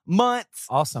 2 months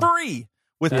free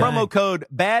with promo code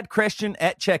BADCHRISTIAN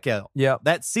at checkout. Yep.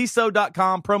 That's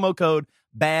CISO.com, promo code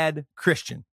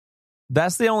BADCHRISTIAN.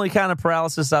 That's the only kind of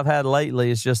paralysis I've had lately.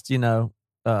 Is just, a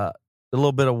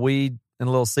little bit of weed and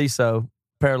a little CISO,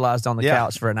 paralyzed on the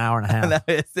couch for an hour and a half.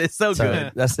 It's so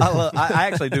good. I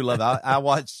actually do love it. I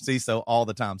watch CISO all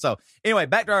the time. So anyway,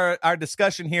 back to our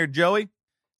discussion here. Joey,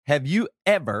 have you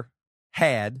ever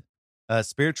had a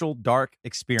spiritual dark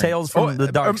experience? Tales from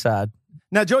the dark side.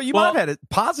 Now, Joey, you might have had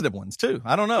positive ones too.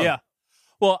 I don't know. Yeah.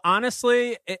 Well,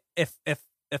 honestly,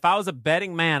 if I was a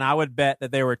betting man, I would bet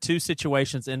that there were 2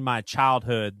 situations in my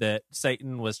childhood that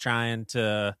Satan was trying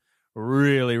to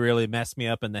really, really mess me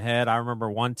up in the head. I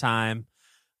remember one time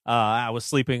I was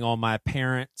sleeping on my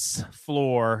parents'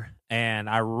 floor, and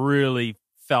I really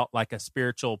felt like a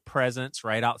spiritual presence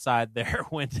right outside their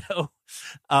window.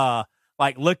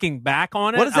 Like, looking back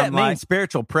on it, what does that mean?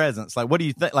 Spiritual presence? Like, what do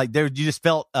you think? Like, you just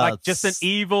felt like just an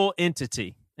evil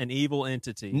entity.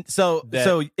 So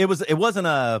it wasn't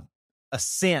a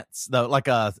sense though, like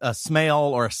a smell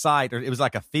or a sight, or it was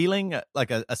like a feeling, like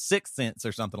a sixth sense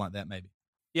or something like that, maybe.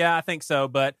 Yeah, I think so,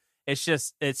 but it's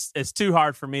just it's too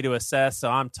hard for me to assess, so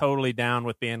I'm totally down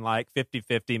with being like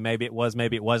 50-50. Maybe it was,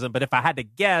 maybe it wasn't. But if I had to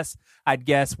guess, I'd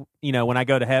guess, when I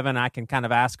go to heaven, I can kind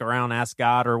of ask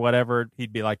God or whatever.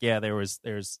 He'd be like, yeah, there's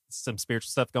some spiritual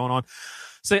stuff going on.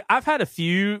 So I've had a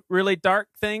few really dark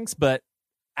things, but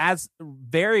as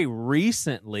very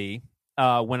recently,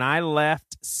 when I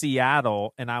left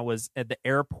Seattle and I was at the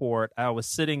airport, I was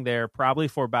sitting there probably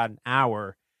for about an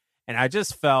hour, and I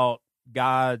just felt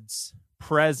God's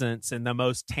presence in the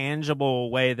most tangible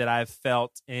way that I've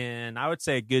felt in, I would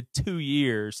say, a good 2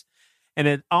 years. And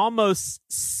it almost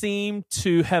seemed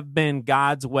to have been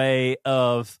God's way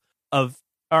of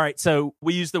all right, so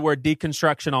we use the word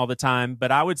deconstruction all the time,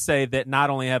 but I would say that not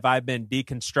only have I been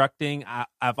deconstructing,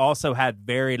 I've also had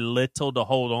very little to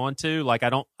hold on to. Like, I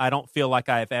don't feel like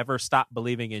I've ever stopped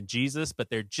believing in Jesus, but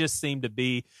there just seemed to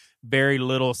be very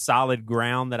little solid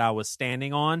ground that I was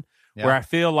standing on, where I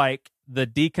feel like the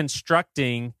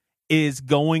deconstructing is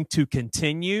going to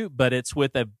continue, but it's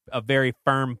with a very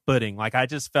firm footing. Like, I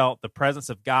just felt the presence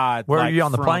of God. Where like, are you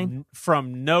on the plane?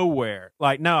 From nowhere.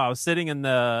 Like, no, I was sitting in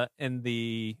the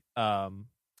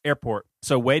airport.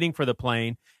 So waiting for the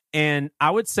plane. And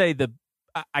I would say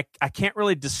I can't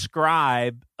really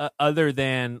describe other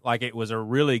than like it was a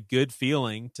really good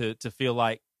feeling to feel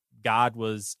like God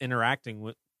was interacting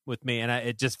with me. And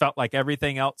it just felt like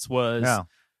everything else was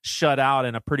shut out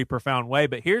in a pretty profound way.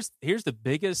 But here's the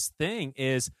biggest thing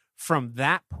is from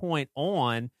that point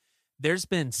on, there's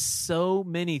been so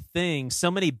many things,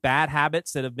 so many bad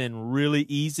habits that have been really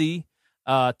easy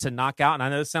to knock out. And I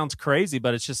know it sounds crazy,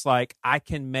 but it's just like I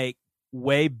can make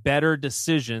way better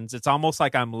decisions. It's almost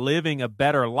like I'm living a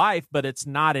better life, but it's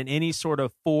not in any sort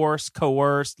of forced,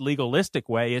 coerced, legalistic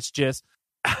way. It's just,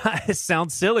 it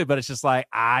sounds silly, but it's just like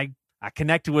I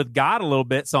connected with God a little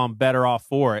bit, so I'm better off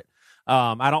for it.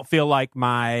 I don't feel like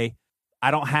I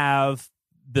don't have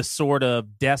the sort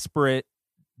of desperate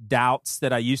doubts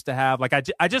that I used to have. Like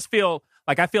I just feel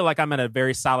like I'm in a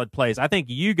very solid place. I think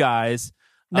you guys.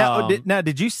 Now,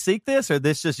 did you seek this, or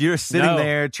this just you're sitting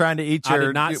there trying to eat your? I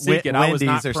did not seek it. I was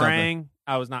not praying. Something?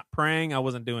 I was not praying. I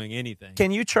wasn't doing anything.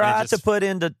 Can you try to put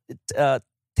into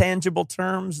tangible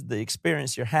terms the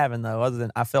experience you're having, though? Other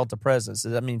than I felt the presence.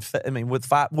 I mean,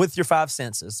 with your five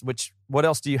senses. What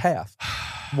else do you have?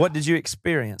 What did you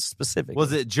experience specifically?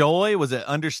 Was it joy? Was it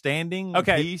understanding?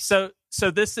 Okay, peace? so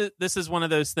this is one of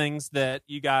those things that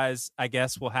you guys, I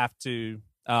guess, will have to.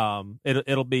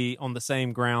 It'll be on the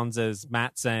same grounds as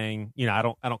Matt saying, you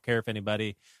know, I don't care if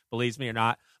anybody believes me or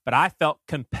not, but I felt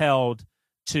compelled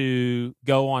to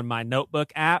go on my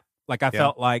notebook app. Like I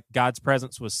felt like God's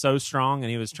presence was so strong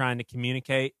and he was trying to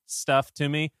communicate stuff to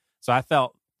me. So I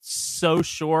felt so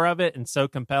sure of it and so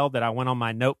compelled that I went on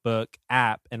my notebook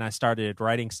app and I started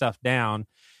writing stuff down,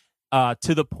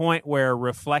 to the point where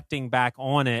reflecting back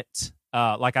on it,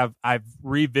 like I've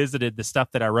revisited the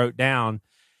stuff that I wrote down.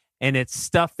 And it's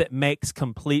stuff that makes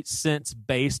complete sense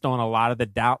based on a lot of the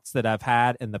doubts that I've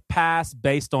had in the past,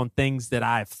 based on things that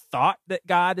I've thought that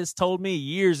God has told me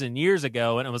years and years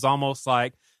ago. And it was almost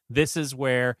like this is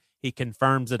where he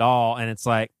confirms it all. And it's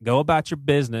like, go about your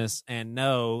business and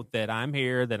know that I'm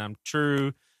here, that I'm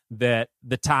true, that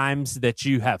the times that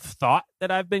you have thought that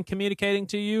I've been communicating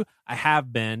to you, I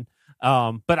have been.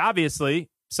 But obviously,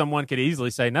 someone could easily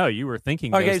say, no, you were thinking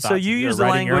those thoughts. So you use the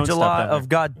language a lot of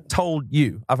God told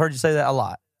you. I've heard you say that a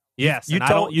lot. Yes. You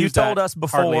told us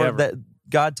before that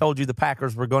God told you the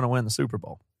Packers were going to win the Super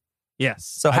Bowl. Yes.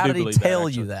 So how did he tell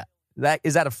you that?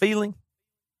 Is that a feeling?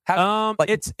 How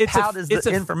does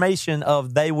the information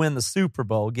of they win the Super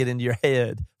Bowl get into your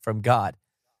head from God?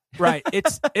 Right.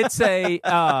 It's a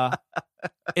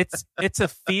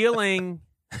feeling.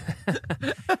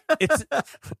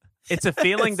 It's a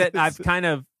feeling that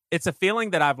it's a feeling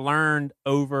that I've learned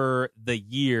over the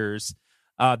years.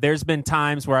 There's been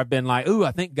times where I've been like, ooh,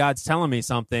 I think God's telling me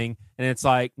something. And it's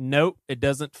like, nope, it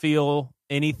doesn't feel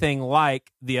anything like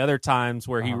the other times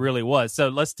where he really was. So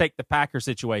let's take the Packer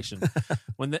situation.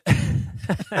 For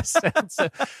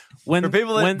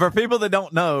people that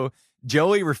don't know,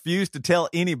 Joey refused to tell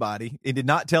anybody. He did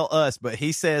not tell us, but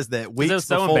he says that weeks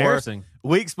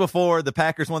before the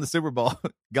Packers won the Super Bowl,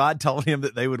 God told him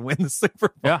that they would win the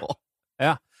Super Bowl.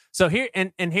 Yeah. So here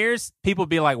and here's people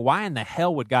be like, why in the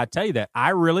hell would God tell you that? I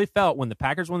really felt when the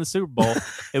Packers won the Super Bowl,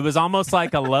 it was almost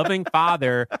like a loving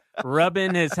father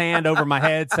rubbing his hand over my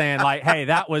head saying like, hey,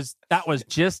 that was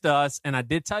just us. And I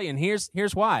did tell you, and here's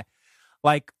why.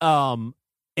 Like,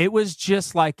 it was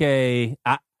just like I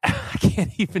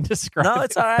can't even describe it. No,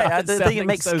 it's all right. I think it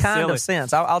makes kind of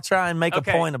sense. I'll try and make a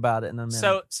point about it in a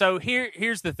minute. So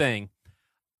here's the thing.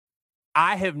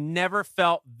 I have never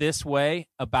felt this way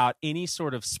about any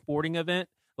sort of sporting event.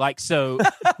 Like, so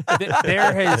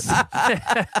there has...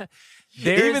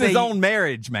 even his own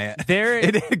marriage, man.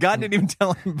 God didn't even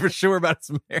tell him for sure about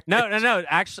his marriage. No.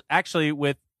 Actually,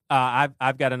 with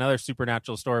I've got another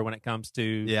supernatural story when it comes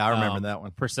to I remember that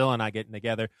one. Priscilla and I getting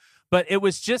together. But it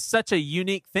was just such a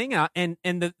unique thing. And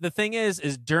the thing is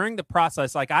during the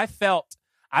process, like I felt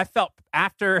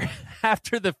after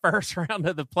the first round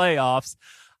of the playoffs,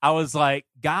 I was like,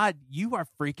 God, you are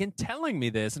freaking telling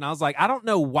me this. And I was like, I don't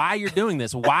know why you're doing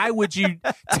this. Why would you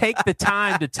take the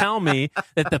time to tell me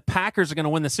that the Packers are going to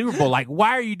win the Super Bowl? Like,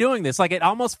 why are you doing this? Like, it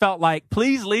almost felt like,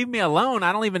 please leave me alone.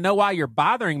 I don't even know why you're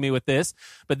bothering me with this.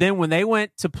 But then when they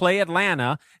went to play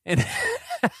Atlanta and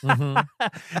and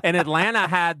Atlanta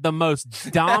had the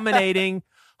most dominating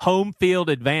home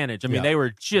field advantage. I mean, they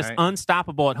were just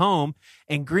unstoppable at home.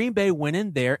 And Green Bay went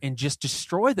in there and just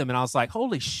destroyed them. And I was like,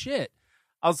 holy shit.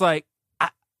 I was like,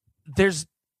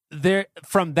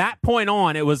 from that point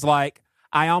on, it was like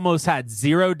I almost had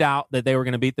zero doubt that they were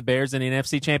going to beat the Bears in the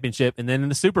NFC Championship. And then in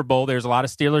the Super Bowl, there's a lot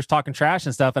of Steelers talking trash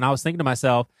and stuff. And I was thinking to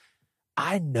myself,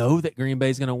 I know that Green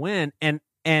Bay is going to win. And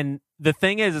the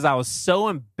thing is I was so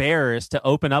embarrassed to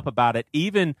open up about it.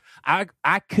 Even I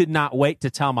could not wait to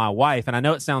tell my wife. And I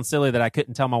know it sounds silly that I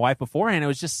couldn't tell my wife beforehand. It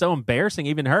was just so embarrassing,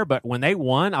 even her. But when they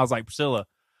won, I was like, Priscilla,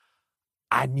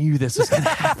 I knew this was going to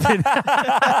happen.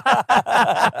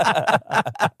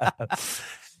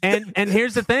 And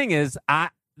here's the thing is I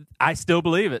still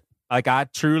believe it. Like, I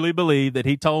truly believe that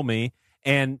he told me.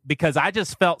 And because I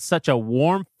just felt such a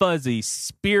warm fuzzy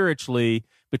spiritually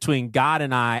between God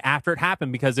and I after it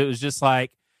happened, because it was just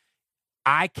like,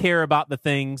 I care about the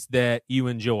things that you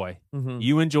enjoy. Mm-hmm.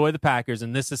 You enjoy the Packers,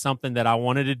 and this is something that I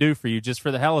wanted to do for you just for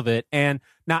the hell of it. And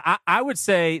now I would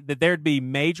say that there'd be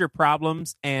major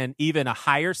problems and even a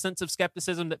higher sense of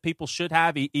skepticism that people should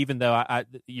have, even though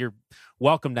you're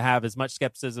welcome to have as much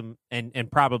skepticism,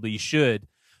 and probably you should.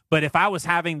 But if I was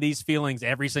having these feelings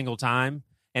every single time,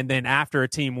 and then after a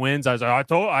team wins, I was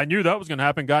like, I knew that was going to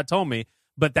happen. God told me.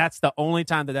 But that's the only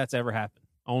time that's ever happened.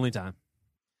 Only time.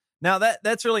 Now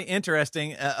that's really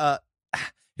interesting.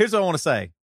 Here's what I want to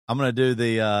say. I'm going to do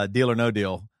the deal or no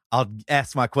deal. I'll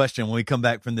ask my question when we come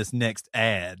back from this next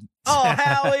ad. Oh,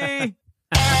 Howie.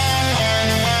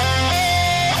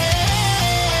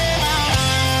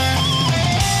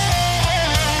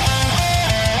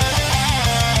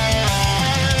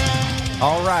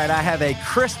 All right, I have a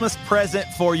Christmas present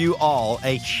for you all.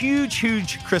 A huge,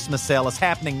 huge Christmas sale is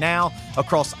happening now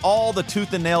across all the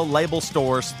Tooth and Nail label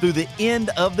stores through the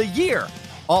end of the year.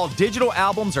 All digital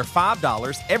albums are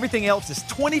 $5. Everything else is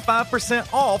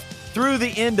 25% off through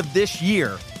the end of this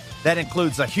year. That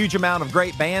includes a huge amount of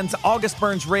great bands: August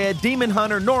Burns Red, Demon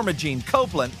Hunter, Norma Jean,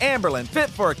 Copeland, Amberlin,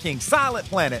 Fit for a King, Silent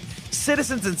Planet,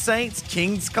 Citizens and Saints,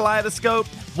 King's Kaleidoscope,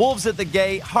 Wolves at the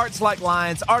Gate, Hearts Like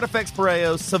Lions, Artifacts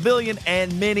Pareo, Civilian,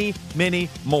 and many, many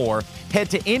more.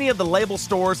 Head to any of the label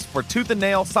stores for Tooth and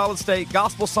Nail, Solid State,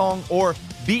 Gospel Song, or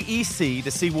BEC to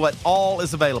see what all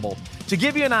is available. To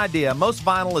give you an idea, most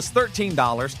vinyl is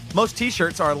 $13. Most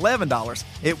t-shirts are $11.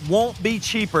 It won't be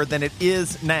cheaper than it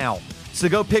is now. So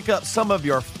go pick up some of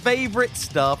your favorite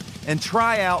stuff and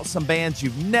try out some bands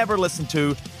you've never listened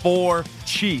to for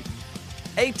cheap.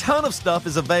 A ton of stuff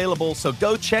is available, so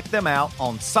go check them out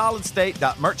on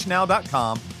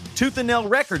solidstate.merchnow.com,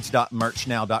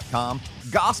 toothandnailrecords.merchnow.com,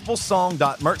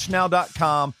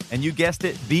 gospelsong.merchnow.com, and you guessed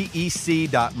it,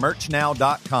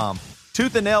 bec.merchnow.com.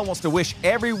 Tooth and Nail wants to wish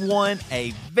everyone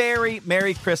a very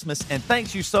Merry Christmas, and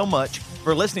thanks you so much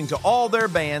for listening to all their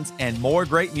bands, and more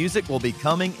great music will be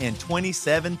coming in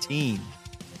 2017.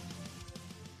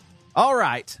 All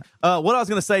right. What I was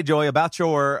going to say, Joey, about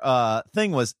your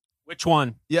thing was... Which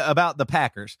one? Yeah, about the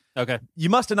Packers. Okay. You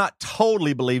must have not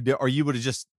totally believed it, or you would have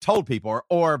just told people.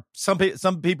 Or some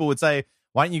people would say,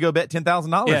 why didn't you go bet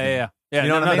 $10,000? Yeah. You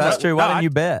know what I mean? That's true. Why didn't you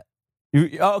bet?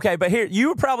 Okay, but here, you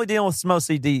were probably dealing with some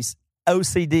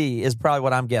OCD is probably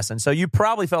what I'm guessing. So you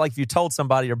probably felt like if you told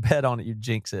somebody or bet on it, you'd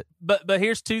jinx it. But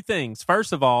here's two things.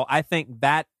 First of all, I think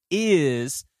that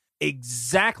is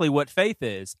exactly what faith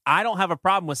is. I don't have a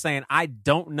problem with saying I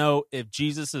don't know if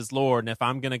Jesus is Lord and if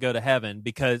I'm going to go to heaven,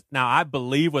 because now I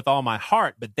believe with all my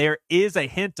heart, but there is a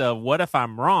hint of what if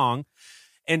I'm wrong.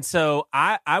 And so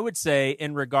I would say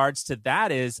in regards to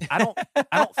that is I don't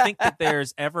think that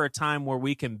there's ever a time where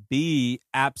we can be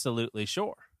absolutely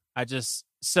sure.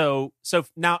 So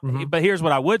now, But here's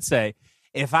what I would say.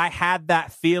 If I had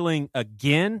that feeling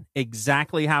again,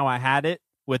 exactly how I had it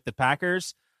with the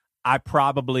Packers, I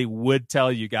probably would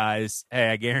tell you guys, hey,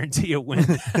 I guarantee a win.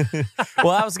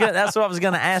 Well, that's what I was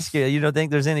going to ask you. You don't think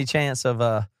there's any chance of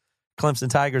Clemson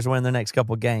Tigers win their next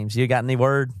couple of games? You got any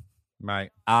word?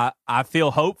 Right. I feel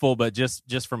hopeful, but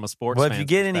just from a sports Well, if you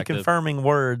get any confirming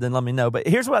word, then let me know. But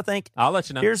here's what I think. I'll let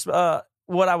you know. Here's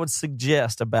what I would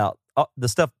suggest about the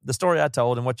story I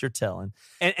told and what you're telling.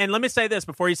 And let me say this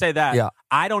before you say that. Yeah.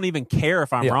 I don't even care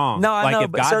if I'm wrong. No, I know.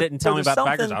 If God didn't tell me about the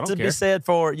Packers, I don't care. To be said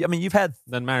for, I mean, you've had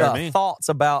thoughts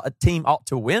about a team ought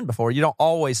to win before. You don't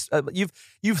always,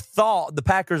 you've thought the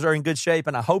Packers are in good shape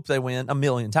and I hope they win a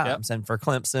million times. Yep. And for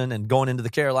Clemson and going into the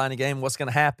Carolina game, what's going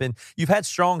to happen? You've had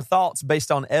strong thoughts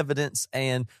based on evidence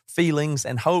and feelings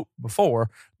and hope before.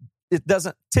 It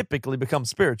doesn't typically become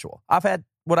spiritual. I've had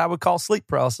what I would call sleep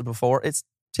paralysis before. It's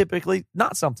typically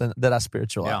not something that I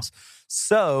spiritualize. Yeah.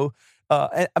 So,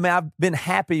 I mean, I've been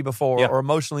happy before or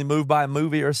emotionally moved by a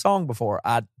movie or a song before.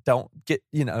 I don't get,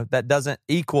 that doesn't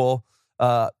equal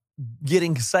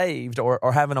getting saved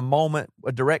or having a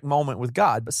direct moment with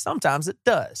God, but sometimes it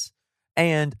does.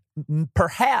 And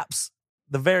perhaps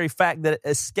the very fact that it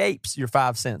escapes your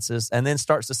five senses and then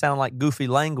starts to sound like goofy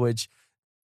language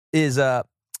is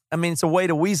it's a way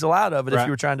to weasel out of it if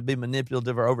you were trying to be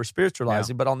manipulative or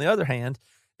over-spiritualizing. Yeah. But on the other hand,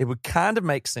 it would kind of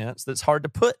make sense that it's hard to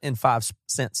put in 5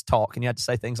 sense talk, and you have to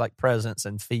say things like presence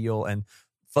and feel and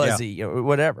fuzzy or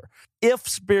whatever. If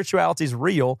spirituality is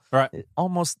real, right,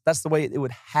 that's the way it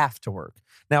would have to work.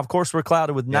 Now, of course, we're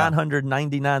clouded with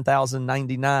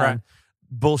 999,099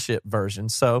 bullshit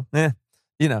versions. So, what are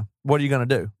you going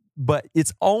to do? But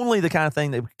it's only the kind of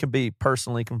thing that can be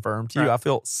personally confirmed to you. I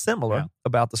feel similar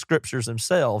about the scriptures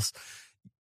themselves.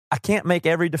 I can't make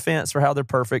every defense for how they're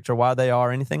perfect or why they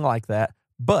are, anything like that.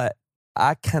 But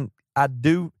I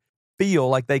do feel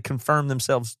like they confirm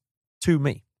themselves to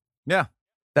me. Yeah.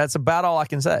 That's about all I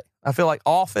can say. I feel like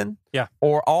often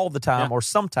or all the time or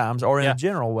sometimes or in a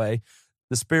general way,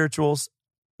 the spirituals,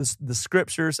 the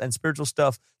scriptures and spiritual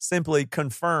stuff simply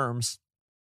confirms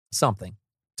something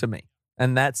to me.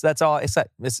 And that's all I say.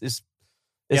 It's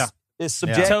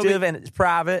subjective and it's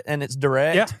private and it's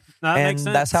direct. Yeah, that makes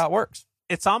sense. That's how it works.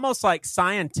 It's almost like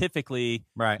scientifically,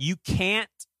 you can't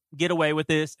get away with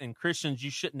this, and Christians,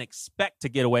 you shouldn't expect to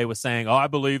get away with saying, I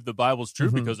believe the Bible's true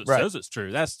because it says it's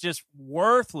true. That's just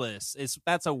worthless.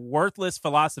 That's a worthless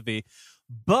philosophy.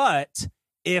 But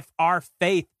if our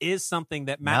faith is something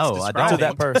that Matt's describing, to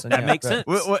that person, that makes sense.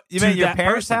 What, you mean your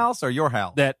parents' house or your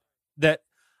house?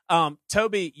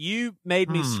 Toby, you made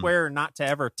me swear not to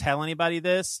ever tell anybody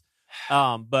this,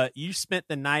 but you spent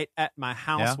the night at my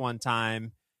house one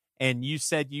time, and you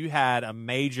said you had a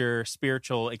major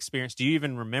spiritual experience. Do you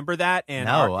even remember that? And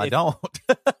no, I don't.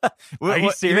 Are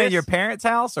you serious? You mean your parents'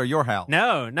 house or your house?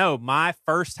 No, my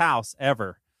first house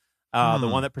ever. The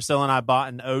one that Priscilla and I bought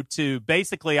in 2002.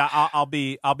 Basically, I'll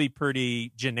be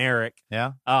pretty generic.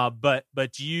 Yeah.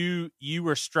 But you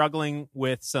were struggling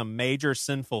with some major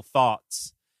sinful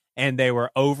thoughts, and they were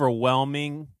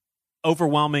overwhelmingly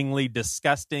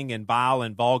disgusting and vile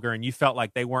and vulgar, and you felt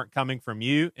like they weren't coming from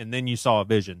you, and then you saw a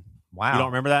vision. Wow. You don't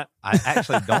remember that? I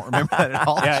actually don't remember that at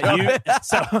all.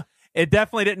 So it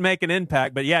definitely didn't make an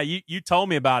impact, but you told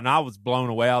me about it, and I was blown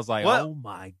away. I was like, oh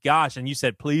my gosh. And you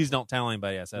said, please don't tell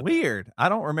anybody I said weird. That. I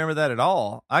don't remember that at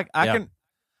all. I can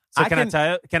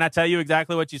I tell you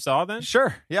exactly what you saw then?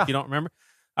 Sure. Yeah. You don't remember?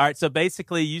 All right. So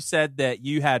basically you said that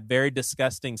you had very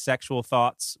disgusting sexual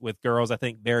thoughts with girls, I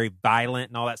think very violent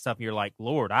and all that stuff. You're like,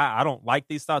 Lord, I don't like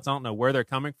these thoughts. I don't know where they're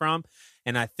coming from.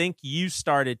 And I think you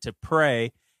started to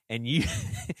pray, and you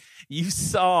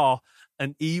saw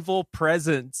an evil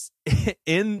presence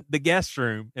in the guest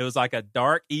room. It was like a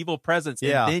dark, evil presence.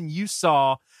 Yeah. And then you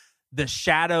saw the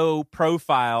shadow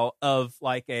profile of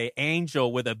like a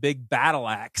angel with a big battle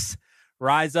axe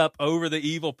rise up over the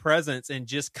evil presence and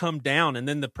just come down. And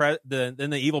then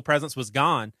the evil presence was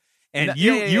gone. And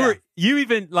you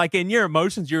even like in your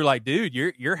emotions, you're like, dude,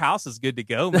 your house is good to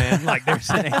go, man. Like there's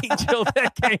an angel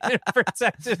that came and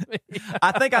protected me.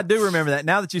 I think I do remember that.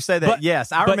 Now that you say that, but,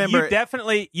 yes, I remember.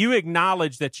 You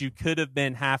acknowledge that you could have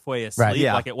been halfway asleep. Right,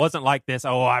 yeah. Like it wasn't like this,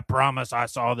 I promise I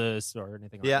saw this or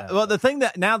anything like that. Yeah. Well, the thing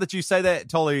that now that you say that,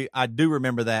 totally, I do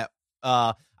remember that.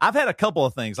 I've had a couple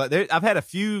of things. Like I've had a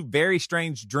few very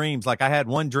strange dreams. Like I had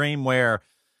one dream where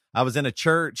I was in a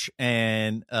church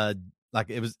and like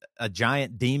it was a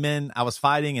giant demon I was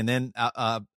fighting, and then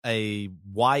a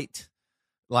white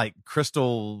like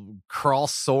crystal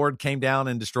cross sword came down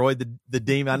and destroyed the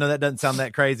demon. I know that doesn't sound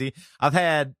that crazy. I've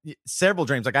had several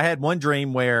dreams. Like I had one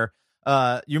dream where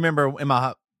you remember in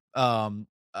my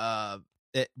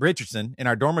at Richardson in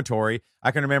our dormitory,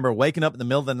 I can remember waking up in the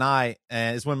middle of the night,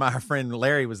 and it's when my friend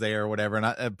Larry was there or whatever.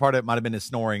 And part of it might have been his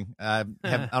snoring. I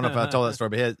don't know if I told that story,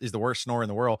 but he's the worst snorer in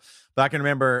the world. But I can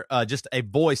remember just a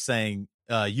voice saying,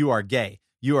 "You are gay.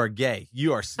 You are gay.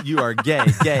 You are gay,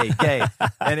 gay."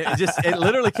 And it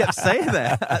literally kept saying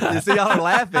that. You see, y'all are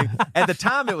laughing. At the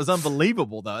time, it was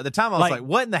unbelievable, though. At the time, I was like,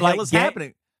 what in the hell is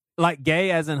happening? Like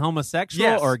gay as in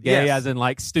homosexual, or gay as in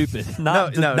like stupid?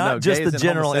 Not just the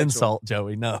general insult,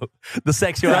 Joey. No, the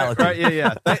sexuality. Right,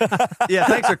 yeah.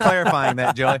 Thanks for clarifying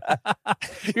that, Joey.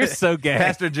 You're so gay,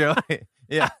 Pastor Joey.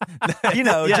 Yeah,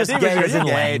 just gay as in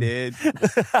gay, dude.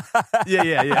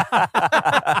 Yeah.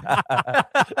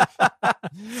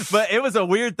 But it was a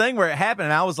weird thing where it happened,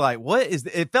 and I was like, "What is?"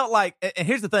 It felt like, and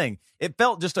here's the thing: it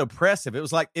felt just oppressive. It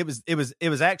was like it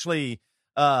was actually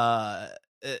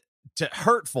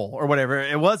hurtful or whatever.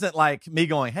 It wasn't like me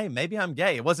going, "Hey, maybe I'm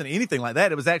gay." It wasn't anything like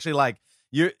that. It was actually like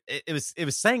it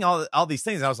was saying all these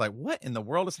things. And I was like, "What in the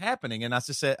world is happening?" And I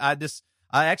just said, I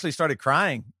actually started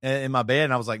crying in my bed,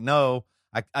 and I was like, "No,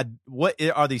 what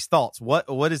are these thoughts?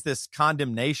 What is this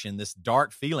condemnation, this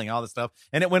dark feeling, all this stuff?"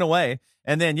 And it went away.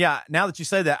 And then, now that you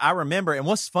say that, I remember. And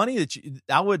what's funny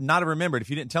I would not have remembered if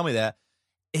you didn't tell me that.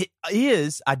 it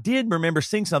is. I did remember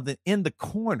seeing something in the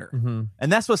corner,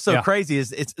 and that's what's so crazy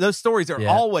is it's those stories are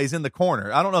always in the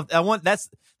corner. I don't know if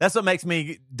that's what makes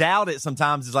me doubt it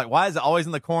sometimes. Is like, why is it always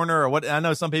in the corner? Or what? I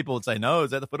know some people would say, no,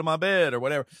 it's at the foot of my bed or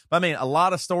whatever. But I mean, a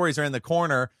lot of stories are in the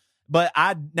corner. But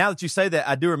now that you say that,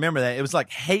 I do remember that it was like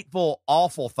hateful,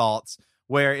 awful thoughts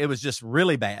where it was just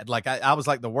really bad. Like I was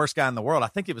like the worst guy in the world. I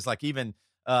think it was like even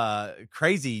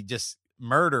crazy, just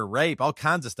murder, rape, all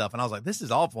kinds of stuff. And I was like, this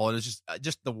is awful. It was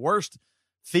just the worst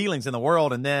feelings in the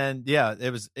world. And then,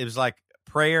 it was like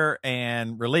prayer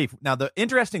and relief. Now, the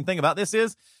interesting thing about this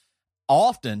is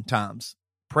oftentimes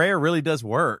prayer really does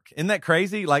work. Isn't that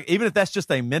crazy? Like, even if that's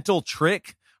just a mental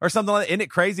trick or something like that, isn't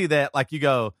it crazy that like you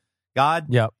go, God,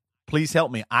 please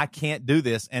help me. I can't do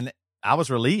this. And I was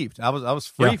relieved. I was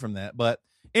free from that. But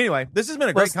anyway, this has been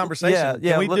a great conversation.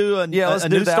 Can we do a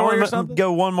news story or something?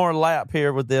 Go one more lap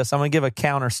here with this. I'm going to give a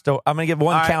counter story. I'm going to give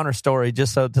one counter story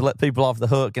just so to let people off the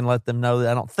hook and let them know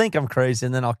that I don't think I'm crazy,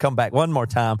 and then I'll come back one more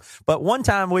time. But one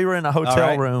time we were in a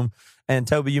hotel room, and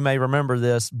Toby, you may remember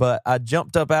this, but I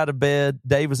jumped up out of bed.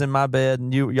 Dave was in my bed,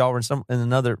 and y'all were in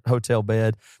another hotel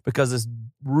bed because this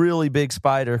really big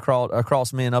spider crawled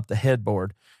across me and up the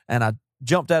headboard, and I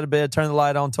jumped out of bed, turned the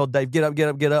light on, told Dave, get up,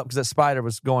 because that spider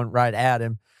was going right at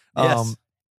him. Yes.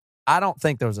 I don't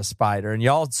think there was a spider, and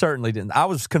y'all certainly didn't. I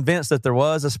was convinced that there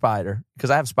was a spider because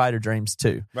I have spider dreams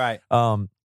too. Right.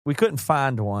 We couldn't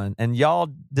find one, and y'all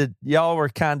were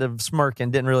kind of smirking,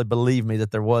 didn't really believe me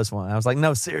that there was one. I was like,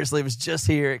 no, seriously, it was just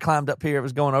here. It climbed up here. It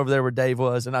was going over there where Dave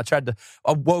was, and I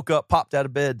woke up, popped out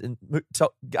of bed, and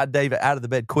got Dave out of the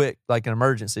bed quick, like an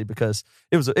emergency, because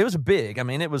it was a big. I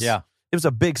mean, it was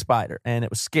a big spider, and it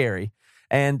was scary.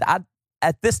 And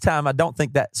at this time, I don't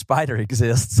think that spider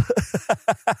exists.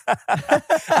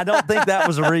 I don't think that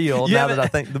was real. That I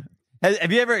think.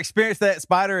 Have you ever experienced that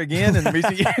spider again in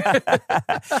recent years?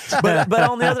 but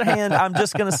on the other hand, I'm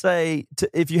just going to say,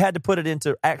 if you had to put it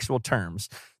into actual terms,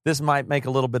 this might make a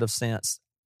little bit of sense.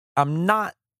 I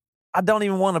don't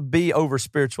even want to be over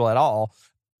spiritual at all,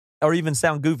 or even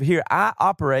sound goofy here. I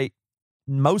operate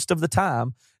most of the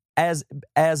time as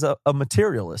a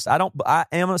materialist. I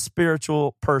am a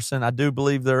spiritual person. I do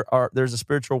believe there's a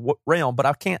spiritual realm, but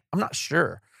I'm not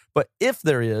sure. But if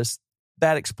there is,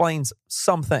 that explains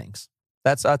some things.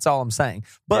 That's all I'm saying.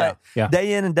 But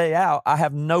day in and day out, I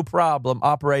have no problem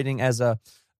operating as a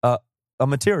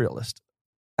materialist.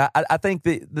 I think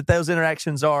that those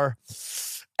interactions are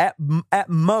at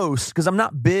most, because I'm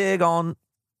not big on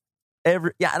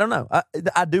I don't know.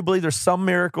 I do believe there's some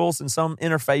miracles and some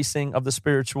interfacing of the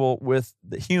spiritual with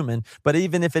the human, but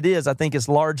even if it is, I think it's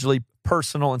largely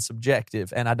personal and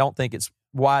subjective, and I don't think it's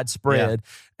widespread.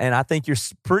 And I think you're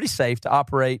pretty safe to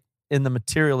operate in the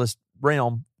materialist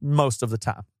realm most of the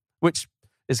time, which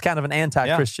is kind of an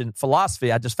anti-Christian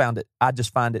philosophy. I just find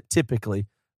it typically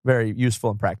very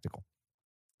useful and practical,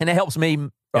 and it helps me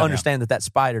understand that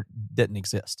spider didn't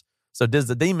exist. So does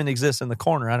the demon exist in the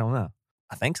corner? I don't know.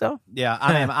 I think so. Yeah,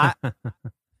 I mean,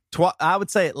 I would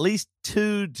say at least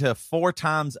 2 to 4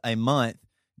 times a month,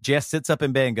 Jess sits up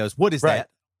in bed and goes, "What is that?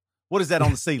 What is that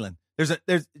on the ceiling?"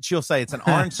 She'll say it's an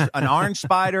orange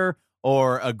spider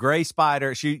or a gray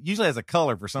spider. She usually has a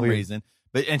color for some reason,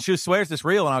 and she swears it's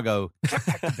real. And I'll go, "Get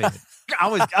back to bed."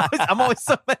 I'm always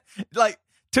so mad. Like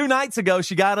 2 nights ago,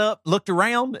 she got up, looked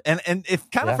around, and it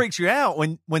kind of freaks you out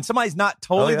when somebody's not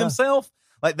totally themselves.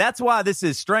 Like, that's why this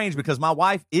is strange, because my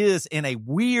wife is in a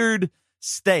weird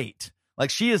state. Like,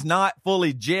 she is not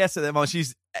fully Jess at that moment.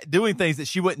 She's doing things that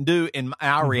she wouldn't do in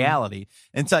our reality.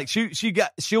 And it's like, she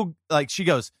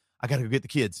goes, "I got to go get the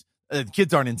kids. The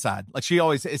kids aren't inside." Like,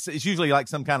 it's usually like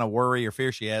some kind of worry or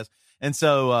fear she has. And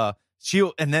so,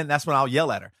 and then that's when I'll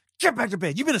yell at her, "Get back to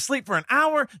bed. You've been asleep for an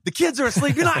hour. The kids are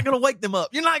asleep. You're not going to wake them up.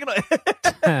 You're not going to."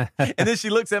 And then she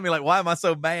looks at me like, "Why am I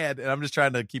so mad?" And I'm just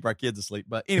trying to keep our kids asleep.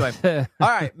 But anyway, all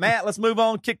right, Matt, let's move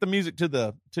on. Kick the music to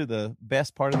the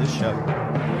best part of this show.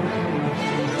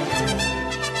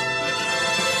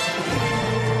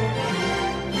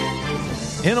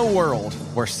 In a world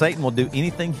where Satan will do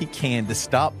anything he can to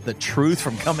stop the truth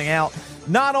from coming out,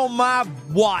 not on my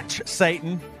watch,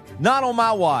 Satan. Not on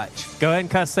my watch. Go ahead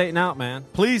and cuss Satan out, man.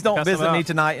 Please don't visit me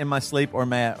tonight in my sleep, or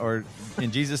Matt, or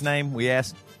in Jesus' name, we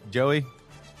ask Joey,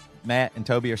 Matt, and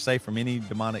Toby are safe from any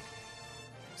demonic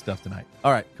stuff tonight.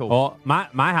 All right, cool. Well,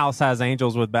 my house has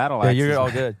angels with battle axes. Yeah, you're all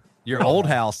good. Your old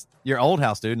house,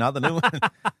 dude, not the new one.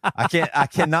 I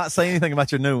cannot say anything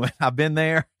about your new one. I've been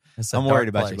there. I'm worried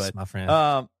about you, bud. My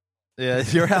friend. Yeah,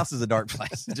 your house is a dark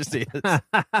place. It just is.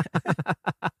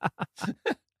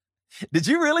 Did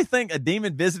you really think a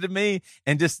demon visited me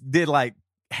and just did like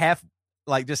half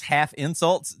like just half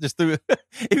insults just through.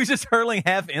 He was just hurling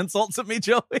half insults at me,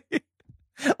 Joey.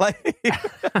 Like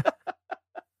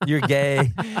you're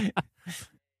gay.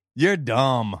 You're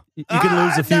dumb. You could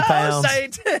lose a few pounds.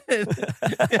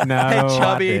 No, hey,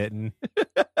 chubby.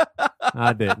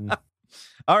 I didn't.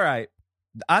 All right.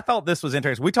 I thought this was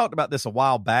interesting. We talked about this a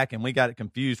while back, and we got it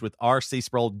confused with R.C.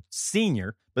 Sproul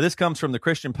Sr., but this comes from the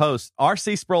Christian Post.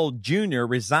 R.C. Sproul Jr.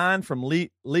 resigned from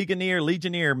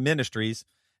Ligonier Ministries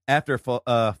after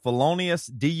felonious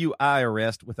DUI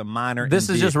arrest with a minor. This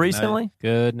is just recently?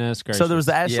 Goodness gracious. So there was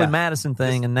the Ashley Madison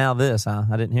thing, and now this, huh?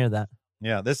 I didn't hear that.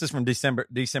 Yeah, this is from December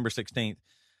 16th.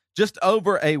 Just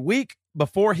over a week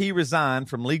before he resigned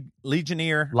from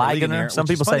Ligonier. Some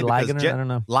people say Ligonier. I don't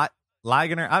know.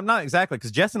 Ligonier. I'm not exactly, because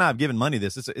Jess and I have given money to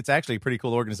this. It's actually a pretty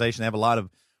cool organization. They have a lot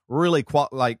of really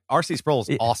like R.C. Sproul is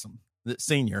awesome. The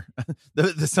senior,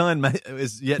 the son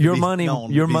is yet your to be money.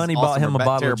 known Your if he's money awesome bought him a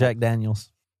bottle terrible. of Jack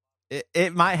Daniels.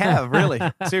 It might have, really,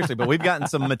 seriously, but we've gotten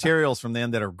some materials from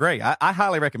them that are great. I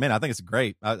highly recommend it. I think it's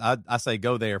great. I say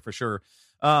go there for sure.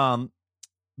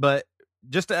 But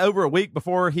just over a week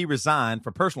before he resigned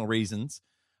for personal reasons,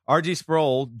 R.G.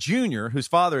 Sproul Jr., whose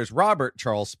father is Robert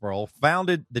Charles Sproul,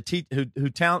 founded the Teach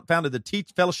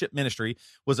Fellowship Ministry,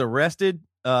 was arrested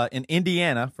in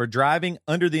Indiana for driving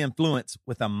under the influence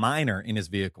with a minor in his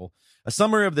vehicle. A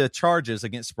summary of the charges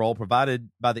against Sproul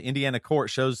provided by the Indiana court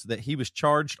shows that he was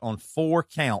charged on 4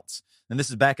 counts, and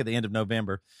this is back at the end of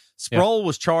November. Sproul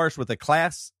was charged with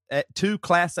two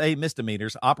Class A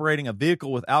misdemeanors, operating a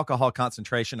vehicle with alcohol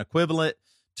concentration equivalent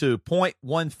to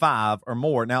 0.15 or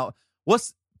more. Now,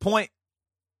 what's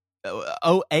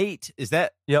 0.08? Is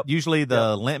that usually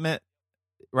the limit,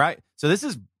 right? So this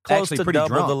is close actually to pretty double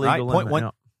drunk, the legal right? limit.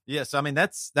 0.1. Yes, I mean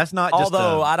that's not.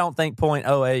 Although I don't think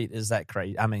 0.08 is that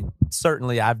crazy. I mean,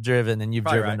 certainly I've driven and you've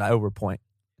driven over point.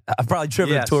 I've probably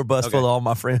driven a tour bus full of all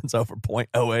my friends over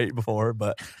 0.08 before,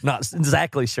 but not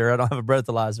exactly sure. I don't have a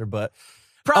breathalyzer, but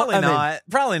probably not.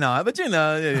 But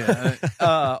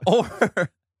or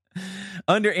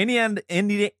under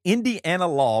Indiana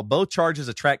law, both charges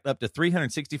attract up to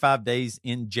 365 days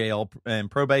in jail and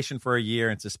probation for a year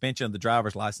and suspension of the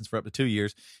driver's license for up to 2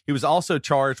 years. He was also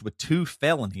charged with 2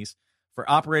 felonies for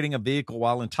operating a vehicle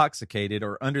while intoxicated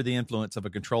or under the influence of a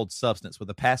controlled substance with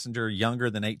a passenger younger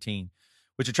than 18,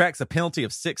 which attracts a penalty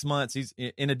of 6 months.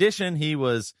 In addition, he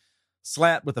was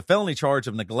slapped with a felony charge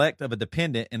of neglect of a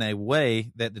dependent in a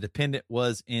way that the dependent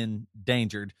was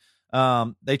endangered.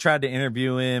 They tried to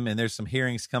interview him, and there's some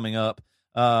hearings coming up.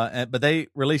 But they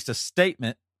released a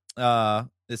statement that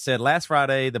said, last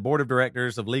Friday, the board of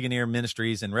directors of Ligonier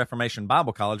Ministries and Reformation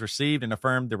Bible College received and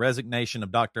affirmed the resignation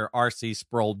of Dr. R.C.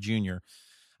 Sproul Jr.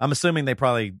 I'm assuming they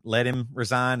probably let him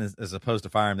resign as opposed to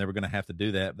fire him. They were going to have to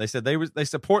do that. They said they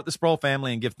support the Sproul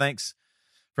family and give thanks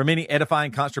for many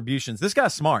edifying contributions. This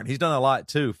guy's smart. He's done a lot,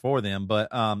 too, for them. But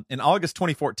in August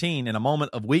 2014, in a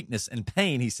moment of weakness and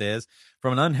pain, he says,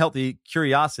 from an unhealthy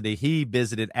curiosity, he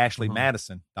visited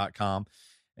ashleymadison.com.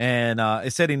 And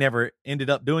it said he never ended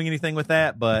up doing anything with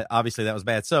that, but obviously that was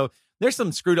bad. So there's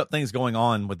some screwed up things going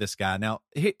on with this guy. Now,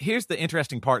 here's the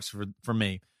interesting parts for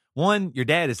me. One, your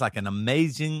dad is like an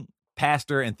amazing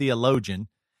pastor and theologian,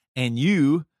 and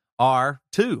you are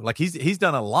too. Like he's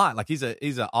done a lot. Like he's an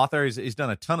author. He's done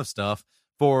a ton of stuff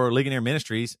for Ligonier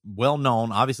Ministries, well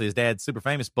known. Obviously, his dad's super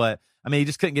famous, but I mean, he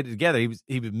just couldn't get it together.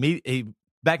 He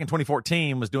back in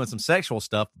 2014 was doing some sexual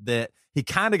stuff that he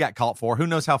kind of got caught for. Who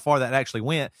knows how far that actually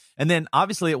went? And then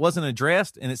obviously it wasn't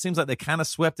addressed, and it seems like they kind of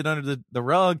swept it under the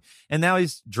rug. And now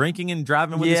he's drinking and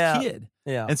driving with his kid.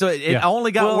 Yeah, and so it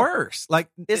only got worse. Like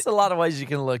it's a lot of ways you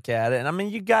can look at it, and I mean,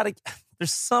 you got to.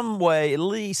 There's some way, at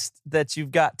least, that you've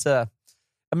got to.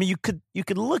 I mean, you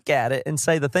could look at it and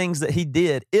say the things that he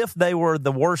did, if they were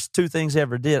the worst 2 things he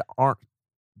ever did, aren't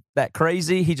that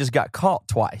crazy. He just got caught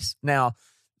twice. Now,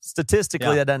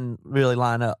 statistically, that doesn't really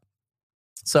line up.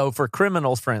 So, for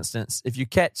criminals, for instance, if you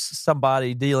catch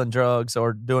somebody dealing drugs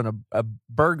or doing a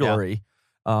burglary,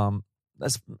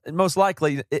 that's most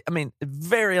likely. I mean,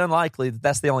 very unlikely that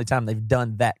that's the only time they've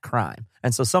done that crime.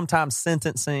 And so, sometimes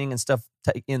sentencing and stuff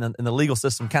in the legal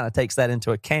system kind of takes that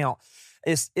into account.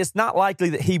 It's not likely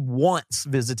that he once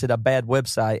visited a bad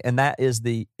website, and that is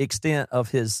the extent of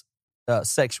his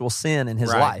sexual sin in his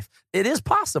life. It is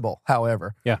possible,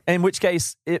 however. Yeah. In which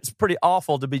case, it's pretty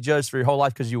awful to be judged for your whole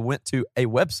life because you went to a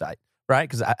website, right?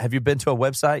 Because have you been to a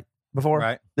website before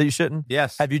that you shouldn't?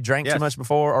 Yes. Have you drank too much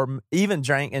before, or even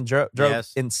drank and drove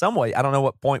in some way? I don't know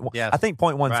what point. I think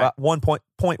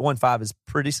 0.15 is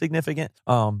pretty significant.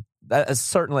 That is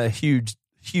certainly a huge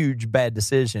bad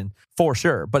decision for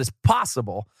sure. But it's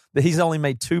possible that he's only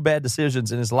made 2 bad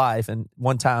decisions in his life, and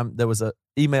one time there was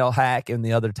email hack, and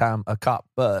the other time a cop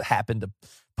happened to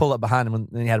pull up behind him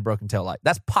and he had a broken tail light.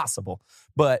 That's possible,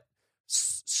 but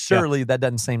surely that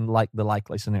doesn't seem like the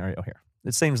likely scenario here.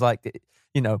 It seems like,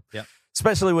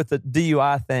 especially with the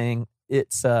DUI thing,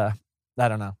 it's I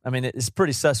don't know. I mean, it's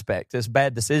pretty suspect. It's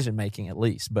bad decision making at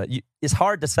least, but it's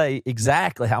hard to say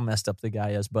exactly how messed up the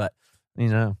guy is. But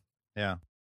Yeah.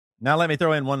 Now let me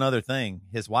throw in one other thing.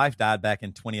 His wife died back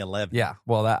in 2011. Yeah.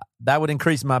 Well, that would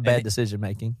increase my bad decision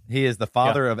making. He is the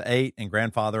father of 8 and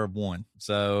grandfather of 1.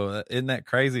 So isn't that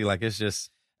crazy? Like, it's just,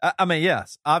 I mean,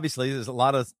 yes, obviously there's a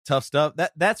lot of tough stuff.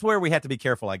 That's where we have to be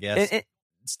careful, I guess.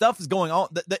 Stuff is going on.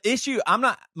 The issue,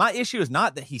 my issue is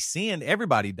not that he sinned.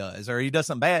 Everybody does, or he does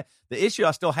something bad. The issue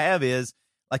I still have is,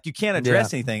 like, you can't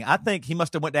address anything. I think he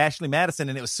must have went to Ashley Madison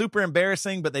and it was super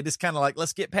embarrassing, but they just kind of like,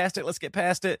 let's get past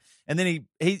it. And then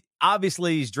he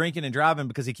obviously he's drinking and driving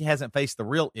because he hasn't faced the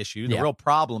real issue, the real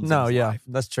problems in his life.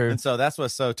 That's true. And so that's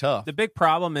what's so tough. The big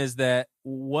problem is that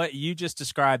what you just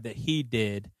described that he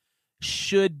did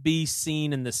should be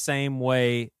seen in the same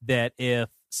way that if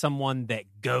someone that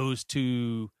goes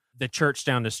to the church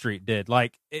down the street did.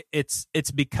 Like, it's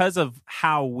because of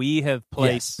how we have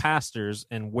placed pastors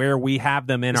and where we have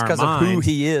them in our minds. Because of who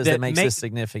he is that makes this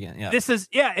significant. Yeah. This is,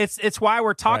 it's why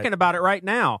we're talking about it right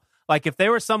now. Like, if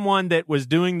there was someone that was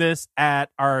doing this at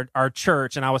our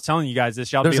church, and I was telling you guys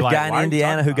this, y'all would be like, there's a guy in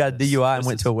Indiana who got a DUI and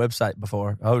went to a website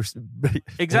before. Oh,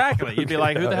 exactly. You'd be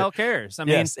like, who the hell cares? I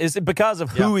mean, it's because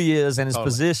of who he is and his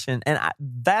position. And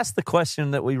that's the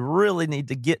question that we really need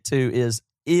to get to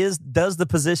does the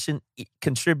position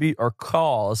contribute or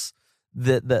cause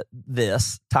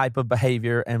this type of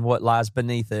behavior and what lies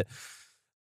beneath it?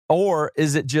 Or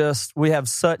is it just we have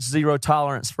such zero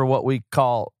tolerance for what we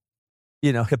call,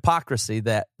 hypocrisy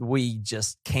that we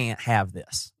just can't have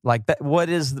this? Like, that, what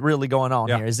is really going on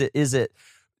here? Is it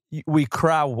we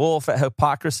cry wolf at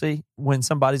hypocrisy when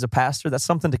somebody's a pastor? That's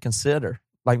something to consider.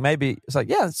 Like, maybe it's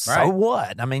like, so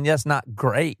what? I mean, that's not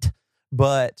great,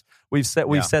 but we've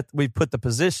put the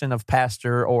position of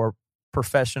pastor or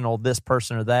professional, this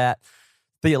person or that,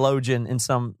 theologian in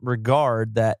some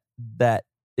regard that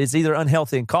is either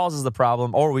unhealthy and causes the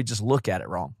problem, or we just look at it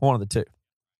wrong. One of the two.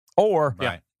 Or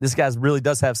this guy really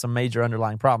does have some major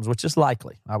underlying problems, which is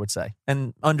likely, I would say,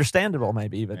 and understandable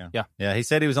maybe even. Yeah. He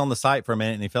said he was on the site for a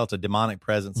minute and he felt a demonic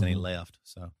presence and he left.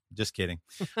 So just kidding.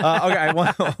 Okay,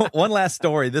 one last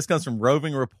story. This comes from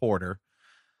Roving Reporter.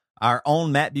 Our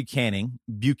own Matt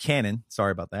Buchanan,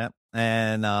 sorry about that.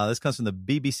 And this comes from the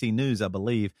BBC News, I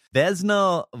believe.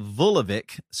 Vesna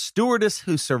Vulovic, stewardess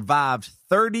who survived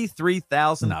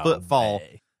 33,000-foot fall,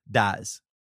 dies.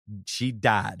 She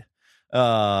died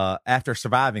after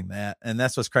surviving that. And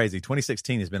that's what's crazy.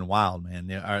 2016 has been wild, man.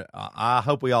 I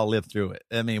hope we all live through it.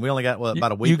 I mean, we only got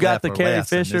about a week left. You got the Carrie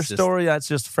Fisher story? That's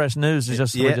just fresh news. We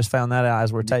just found that out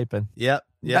as we're taping. Yep.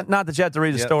 Not that you have to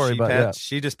read the story, but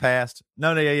she just passed.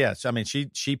 No, I mean,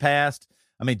 she passed.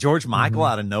 I mean, George Michael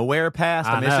out of nowhere passed.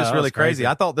 I mean, it's just really crazy.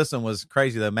 I thought this one was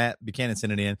crazy, though. Matt Buchanan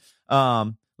sent it in.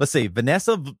 Let's see.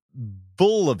 Vanessa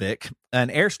Vulovic,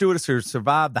 an air stewardess who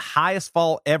survived the highest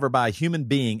fall ever by a human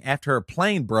being after her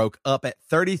plane broke up at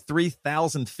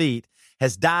 33,000 feet,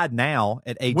 has died now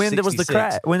at age 66. When was the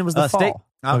crash? When was the fall?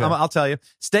 I'll tell you.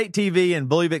 State TV in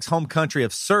Vulovic's home country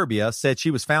of Serbia said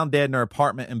she was found dead in her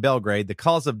apartment in Belgrade. The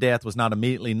cause of death was not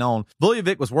immediately known.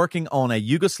 Vulovic was working on a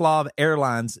Yugoslav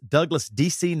Airlines Douglas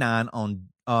DC-9 on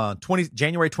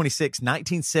January 26,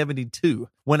 1972,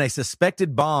 when a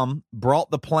suspected bomb brought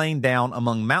the plane down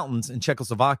among mountains in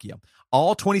Czechoslovakia.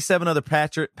 All 27 other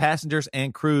passengers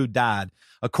and crew died.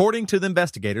 According to the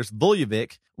investigators,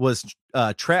 Vulovic was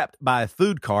trapped by a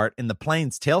food cart in the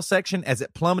plane's tail section as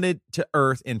it plummeted to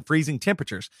earth in freezing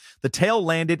temperatures. The tail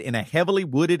landed in a heavily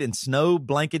wooded and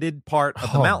snow-blanketed part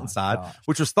of the mountainside,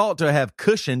 which was thought to have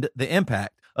cushioned the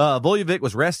impact. Vulovic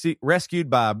was rescued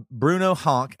by Bruno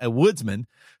Honk, a woodsman,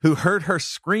 who heard her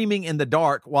screaming in the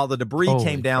dark while the debris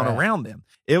came down around them.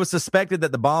 It was suspected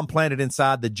that the bomb planted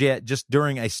inside the jet just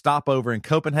during a stopover in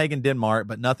Copenhagen, Denmark,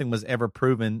 but nothing was ever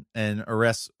proven and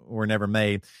arrests were never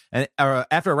made. And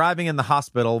after arriving in the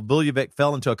hospital, Vulovic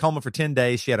fell into a coma for 10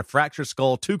 days. She had a fractured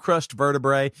skull, 2 crushed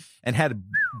vertebrae, and had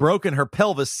broken her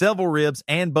pelvis, several ribs,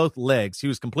 and both legs. She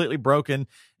was completely broken,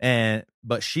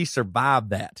 but she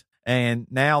survived that. And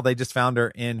now they just found her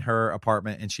in her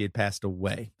apartment and she had passed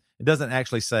away. It doesn't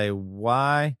actually say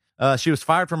why. She was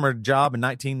fired from her job in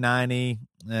 1990.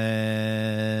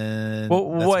 And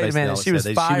wait a minute. She was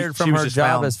fired from her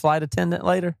job as flight attendant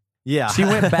later? Yeah. She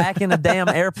went back in a damn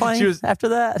airplane after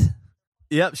that?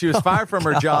 Yep, she was fired from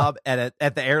her job at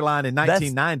the airline in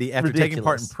 1990 after taking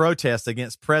part in protests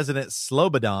against President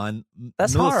Slobodan.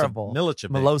 That's horrible.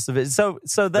 Milosevic. So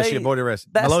she avoided arrest.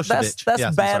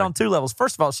 That's bad on two levels.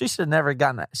 First of all, she should have never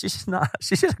gotten that. She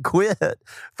should have quit.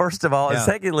 First of all, and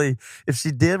secondly, if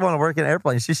she did want to work in an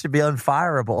airplane, she should be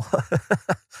unfireable.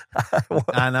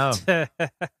 I know.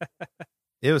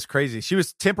 It was crazy. She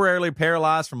was temporarily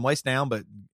paralyzed from waist down, but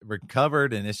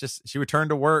recovered, and she returned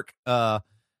to work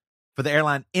for the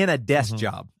airline in a desk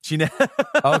job. She okay.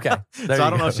 So I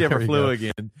don't know if she ever flew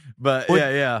again. But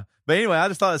yeah. But anyway, I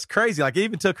just thought it's crazy. Like, it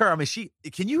even took her. I mean,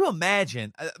 can you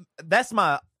imagine? That's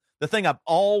the thing I've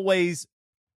always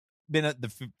been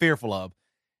fearful of.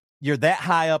 You're that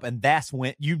high up, and that's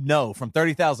when from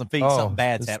 30,000 feet something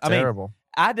bad's happening. Terrible.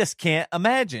 I just can't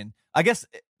imagine. I guess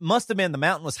it must have been the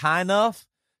mountain was high enough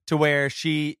to where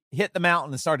she hit the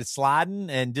mountain and started sliding,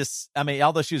 and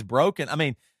although she was broken,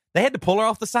 they had to pull her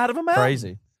off the side of a mountain.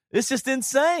 Crazy. It's just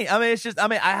insane. How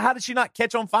did she not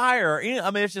catch on fire?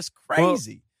 It's just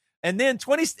crazy. And then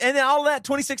all of that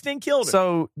 2016 killed her.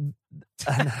 So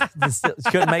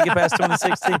couldn't make it past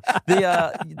 2016.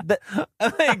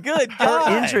 Good God.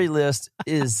 Her injury list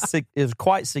is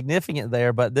quite significant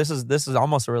there, but this is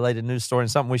almost a related news story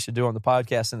and something we should do on the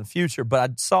podcast in the future.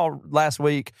 But I saw last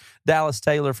week Dallas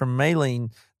Taylor from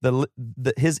Maylene,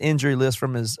 his injury list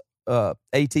from his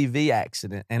ATV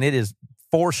accident, and it is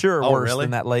for sure worse than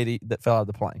that lady that fell out of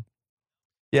the plane.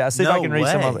 Yeah, see if I can read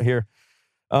some of it here.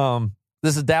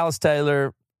 This is Dallas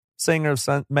Tayller, singer of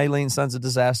Maylene Sons of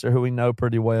Disaster, who we know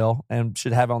pretty well and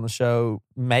should have on the show.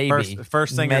 Maybe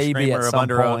first singer screamer of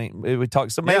Under Oath. We could talk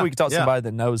to somebody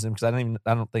that knows him, because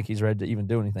I don't think he's ready to even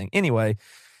do anything. Anyway,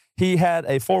 he had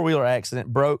a 4-wheeler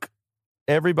accident, broke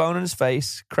every bone in his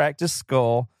face, cracked his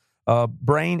skull,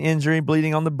 brain injury,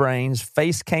 bleeding on the brain. His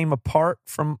face came apart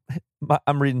from.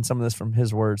 I'm reading some of this from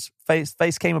his words.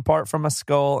 Face came apart from a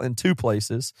skull in 2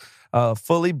 places.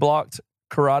 Fully blocked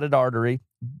carotid artery,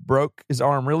 broke his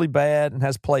arm really bad and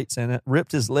has plates in it,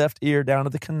 ripped his left ear down to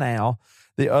the canal.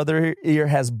 The other ear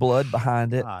has blood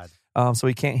behind it, so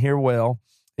he can't hear well.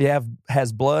 He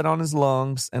has blood on his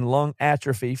lungs and lung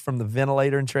atrophy from the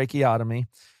ventilator and tracheotomy.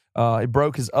 He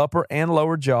broke his upper and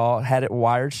lower jaw, had it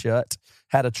wired shut,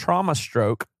 had a trauma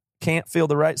stroke, can't feel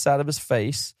the right side of his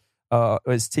face.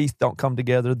 His teeth don't come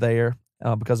together there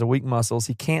because of weak muscles.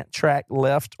 He can't track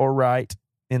left or right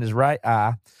in his right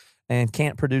eye, and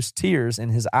can't produce tears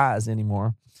in his eyes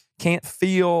anymore. Can't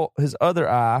feel his other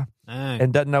eye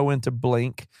and doesn't know when to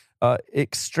blink.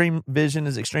 Extreme vision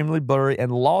is extremely blurry,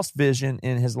 and lost vision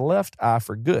in his left eye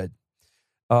for good.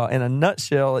 In a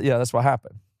nutshell, that's what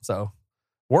happened. So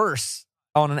worse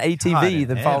on an ATV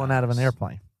than falling out of an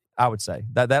airplane, I would say.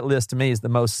 That list to me is the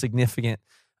most significant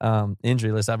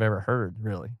injury list I've ever heard,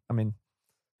 really.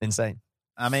 Insane.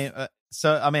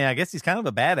 I guess he's kind of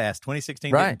a badass.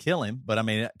 2016 didn't kill him, but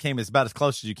it came about as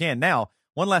close as you can. Now,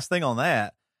 one last thing on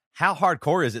that: how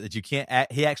hardcore is it that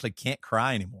he actually can't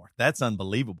cry anymore? That's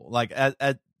unbelievable. Like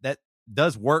that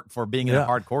does work for being in a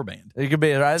hardcore band. It could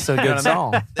be right. It's a good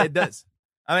song. It does.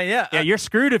 You're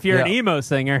screwed if you're an emo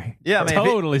singer. Yeah,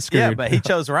 totally screwed. Yeah, but he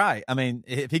chose right.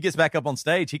 If he gets back up on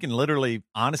stage, he can literally,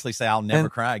 honestly say, "I'll never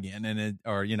cry again,"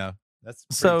 That's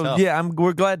so tough.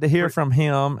 We're glad to hear from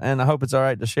him, and I hope it's all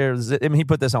right to share. He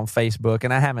put this on Facebook,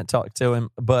 and I haven't talked to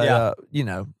him, but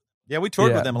we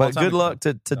toured with him. But good luck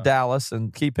to Dallas,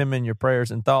 and keep him in your prayers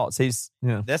and thoughts.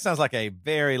 That sounds like a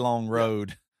very long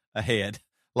road ahead.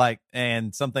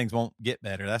 And some things won't get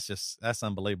better. That's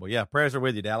unbelievable. Yeah, prayers are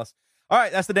with you, Dallas. All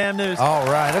right, that's the damn news. All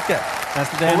right, okay. That's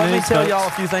the damn news. Let me tell y'all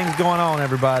a few things going on,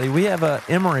 everybody. We have a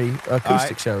Emory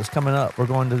acoustic shows coming up. We're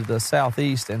going to the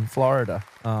Southeast in Florida.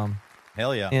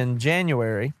 Hell yeah. In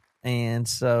January. And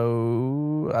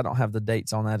so I don't have the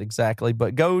dates on that exactly,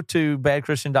 but go to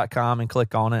badchristian.com and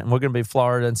click on it. And we're going to be in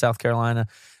Florida and South Carolina,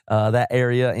 that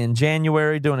area in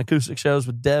January, doing acoustic shows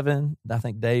with Devin. I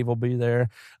think Dave will be there.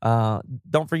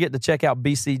 Don't forget to check out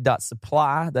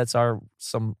bc.supply. That's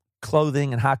some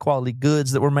clothing and high quality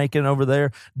goods that we're making over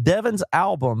there. Devin's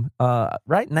album,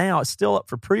 right now, it's still up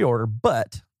for pre-order,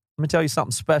 but let me tell you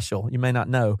something special you may not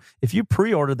know. If you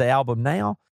pre-order the album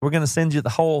now, we're going to send you the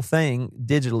whole thing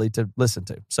digitally to listen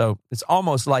to. So it's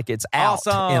almost like it's out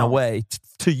in a way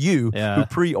to you who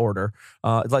pre-order.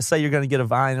 Let's say you're going to get a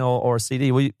vinyl or a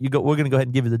CD. We're going to go ahead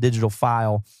and give you the digital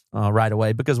file right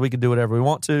away, because we can do whatever we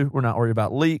want to. We're not worried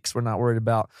about leaks. We're not worried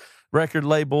about record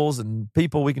labels and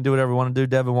people. We can do whatever we want to do.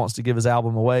 Devin wants to give his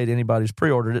album away to anybody who's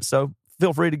pre-ordered it. So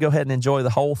feel free to go ahead and enjoy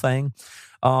the whole thing.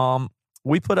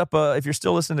 We put up if you're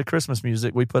still listening to Christmas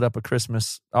music, we put up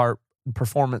our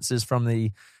performances from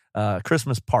the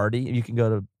Christmas party. You can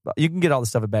get all the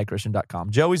stuff at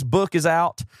badchristian.com. Joey's book is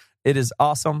out. It is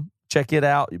awesome. Check it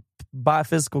out. Buy a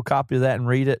physical copy of that and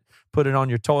read it. Put it on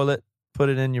your toilet. Put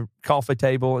it in your coffee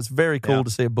table. It's very cool to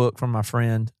see a book from my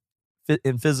friend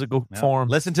in physical form.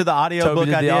 Listen to the audio book.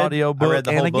 I did the audio book. I read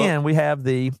the whole book. We have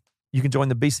you can join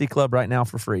the BC Club right now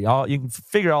for free. You can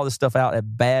figure all this stuff out at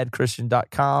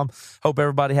badchristian.com. Hope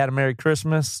everybody had a Merry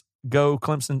Christmas. Go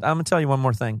Clemson. I'm going to tell you one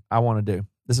more thing I want to do.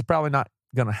 This is probably not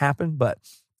going to happen, but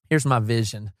here's my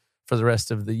vision for the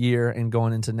rest of the year and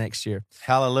going into next year.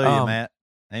 Hallelujah, Matt.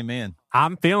 Amen.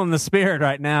 I'm feeling the spirit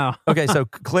right now. Okay, so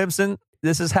Clemson,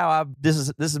 this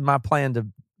is my plan to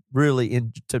really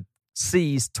to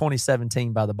seize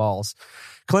 2017 by the balls.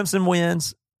 Clemson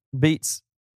wins, beats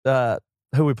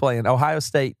who we playing? Ohio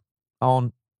State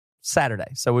on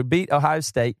Saturday. So we beat Ohio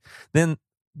State. Then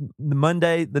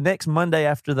the next Monday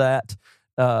after that,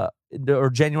 or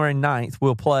January 9th,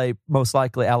 we'll play most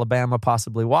likely Alabama,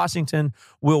 possibly Washington.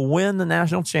 We'll win the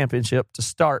national championship to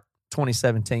start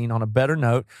 2017 on a better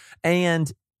note.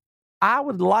 And I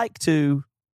would like to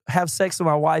have sex with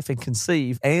my wife and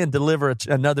conceive and deliver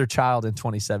another child in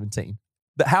 2017.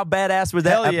 But how badass would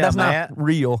that? Yeah, that's Matt. not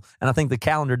real, and I think the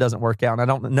calendar doesn't work out. And I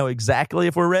don't know exactly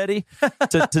if we're ready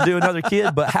to do another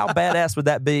kid. But how badass would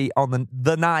that be on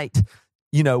the night?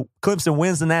 Clemson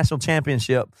wins the national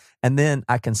championship, and then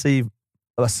I conceive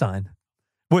a son.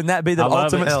 Wouldn't that be the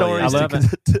ultimate story? I love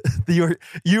it.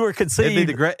 You were conceived.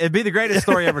 It'd be the greatest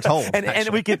story ever told. and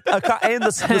we could, and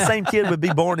the same kid would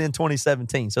be born in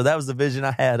 2017. So that was the vision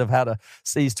I had of how to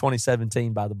seize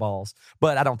 2017 by the balls.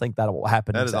 But I don't think that will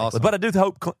happen. That exactly. is awesome. But I do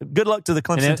hope. Good luck to the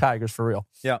Clemson Tigers for real.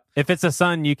 Yeah. If it's a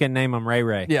son, you can name him Ray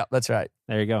Ray. Yeah, that's right.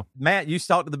 There you go. Matt, you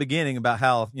talked at the beginning about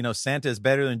how, Santa is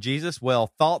better than Jesus.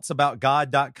 Well,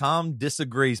 thoughtsaboutgod.com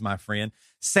disagrees, my friend.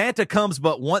 Santa comes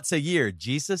but once a year.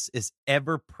 Jesus is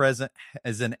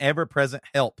an ever-present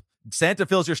help. Santa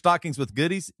fills your stockings with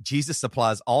goodies. Jesus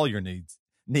supplies all your needs.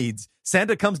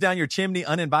 Santa comes down your chimney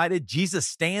uninvited. Jesus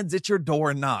stands at your door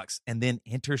and knocks, and then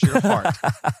enters your heart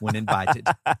when invited.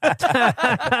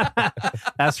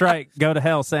 That's right. Go to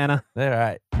hell, Santa. All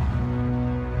right.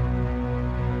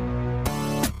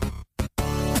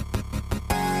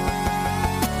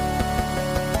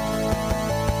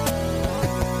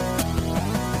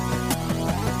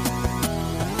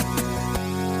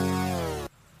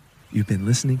 You've been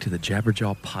listening to the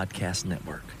Jabberjaw Podcast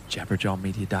Network,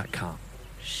 jabberjawmedia.com.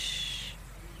 Shh.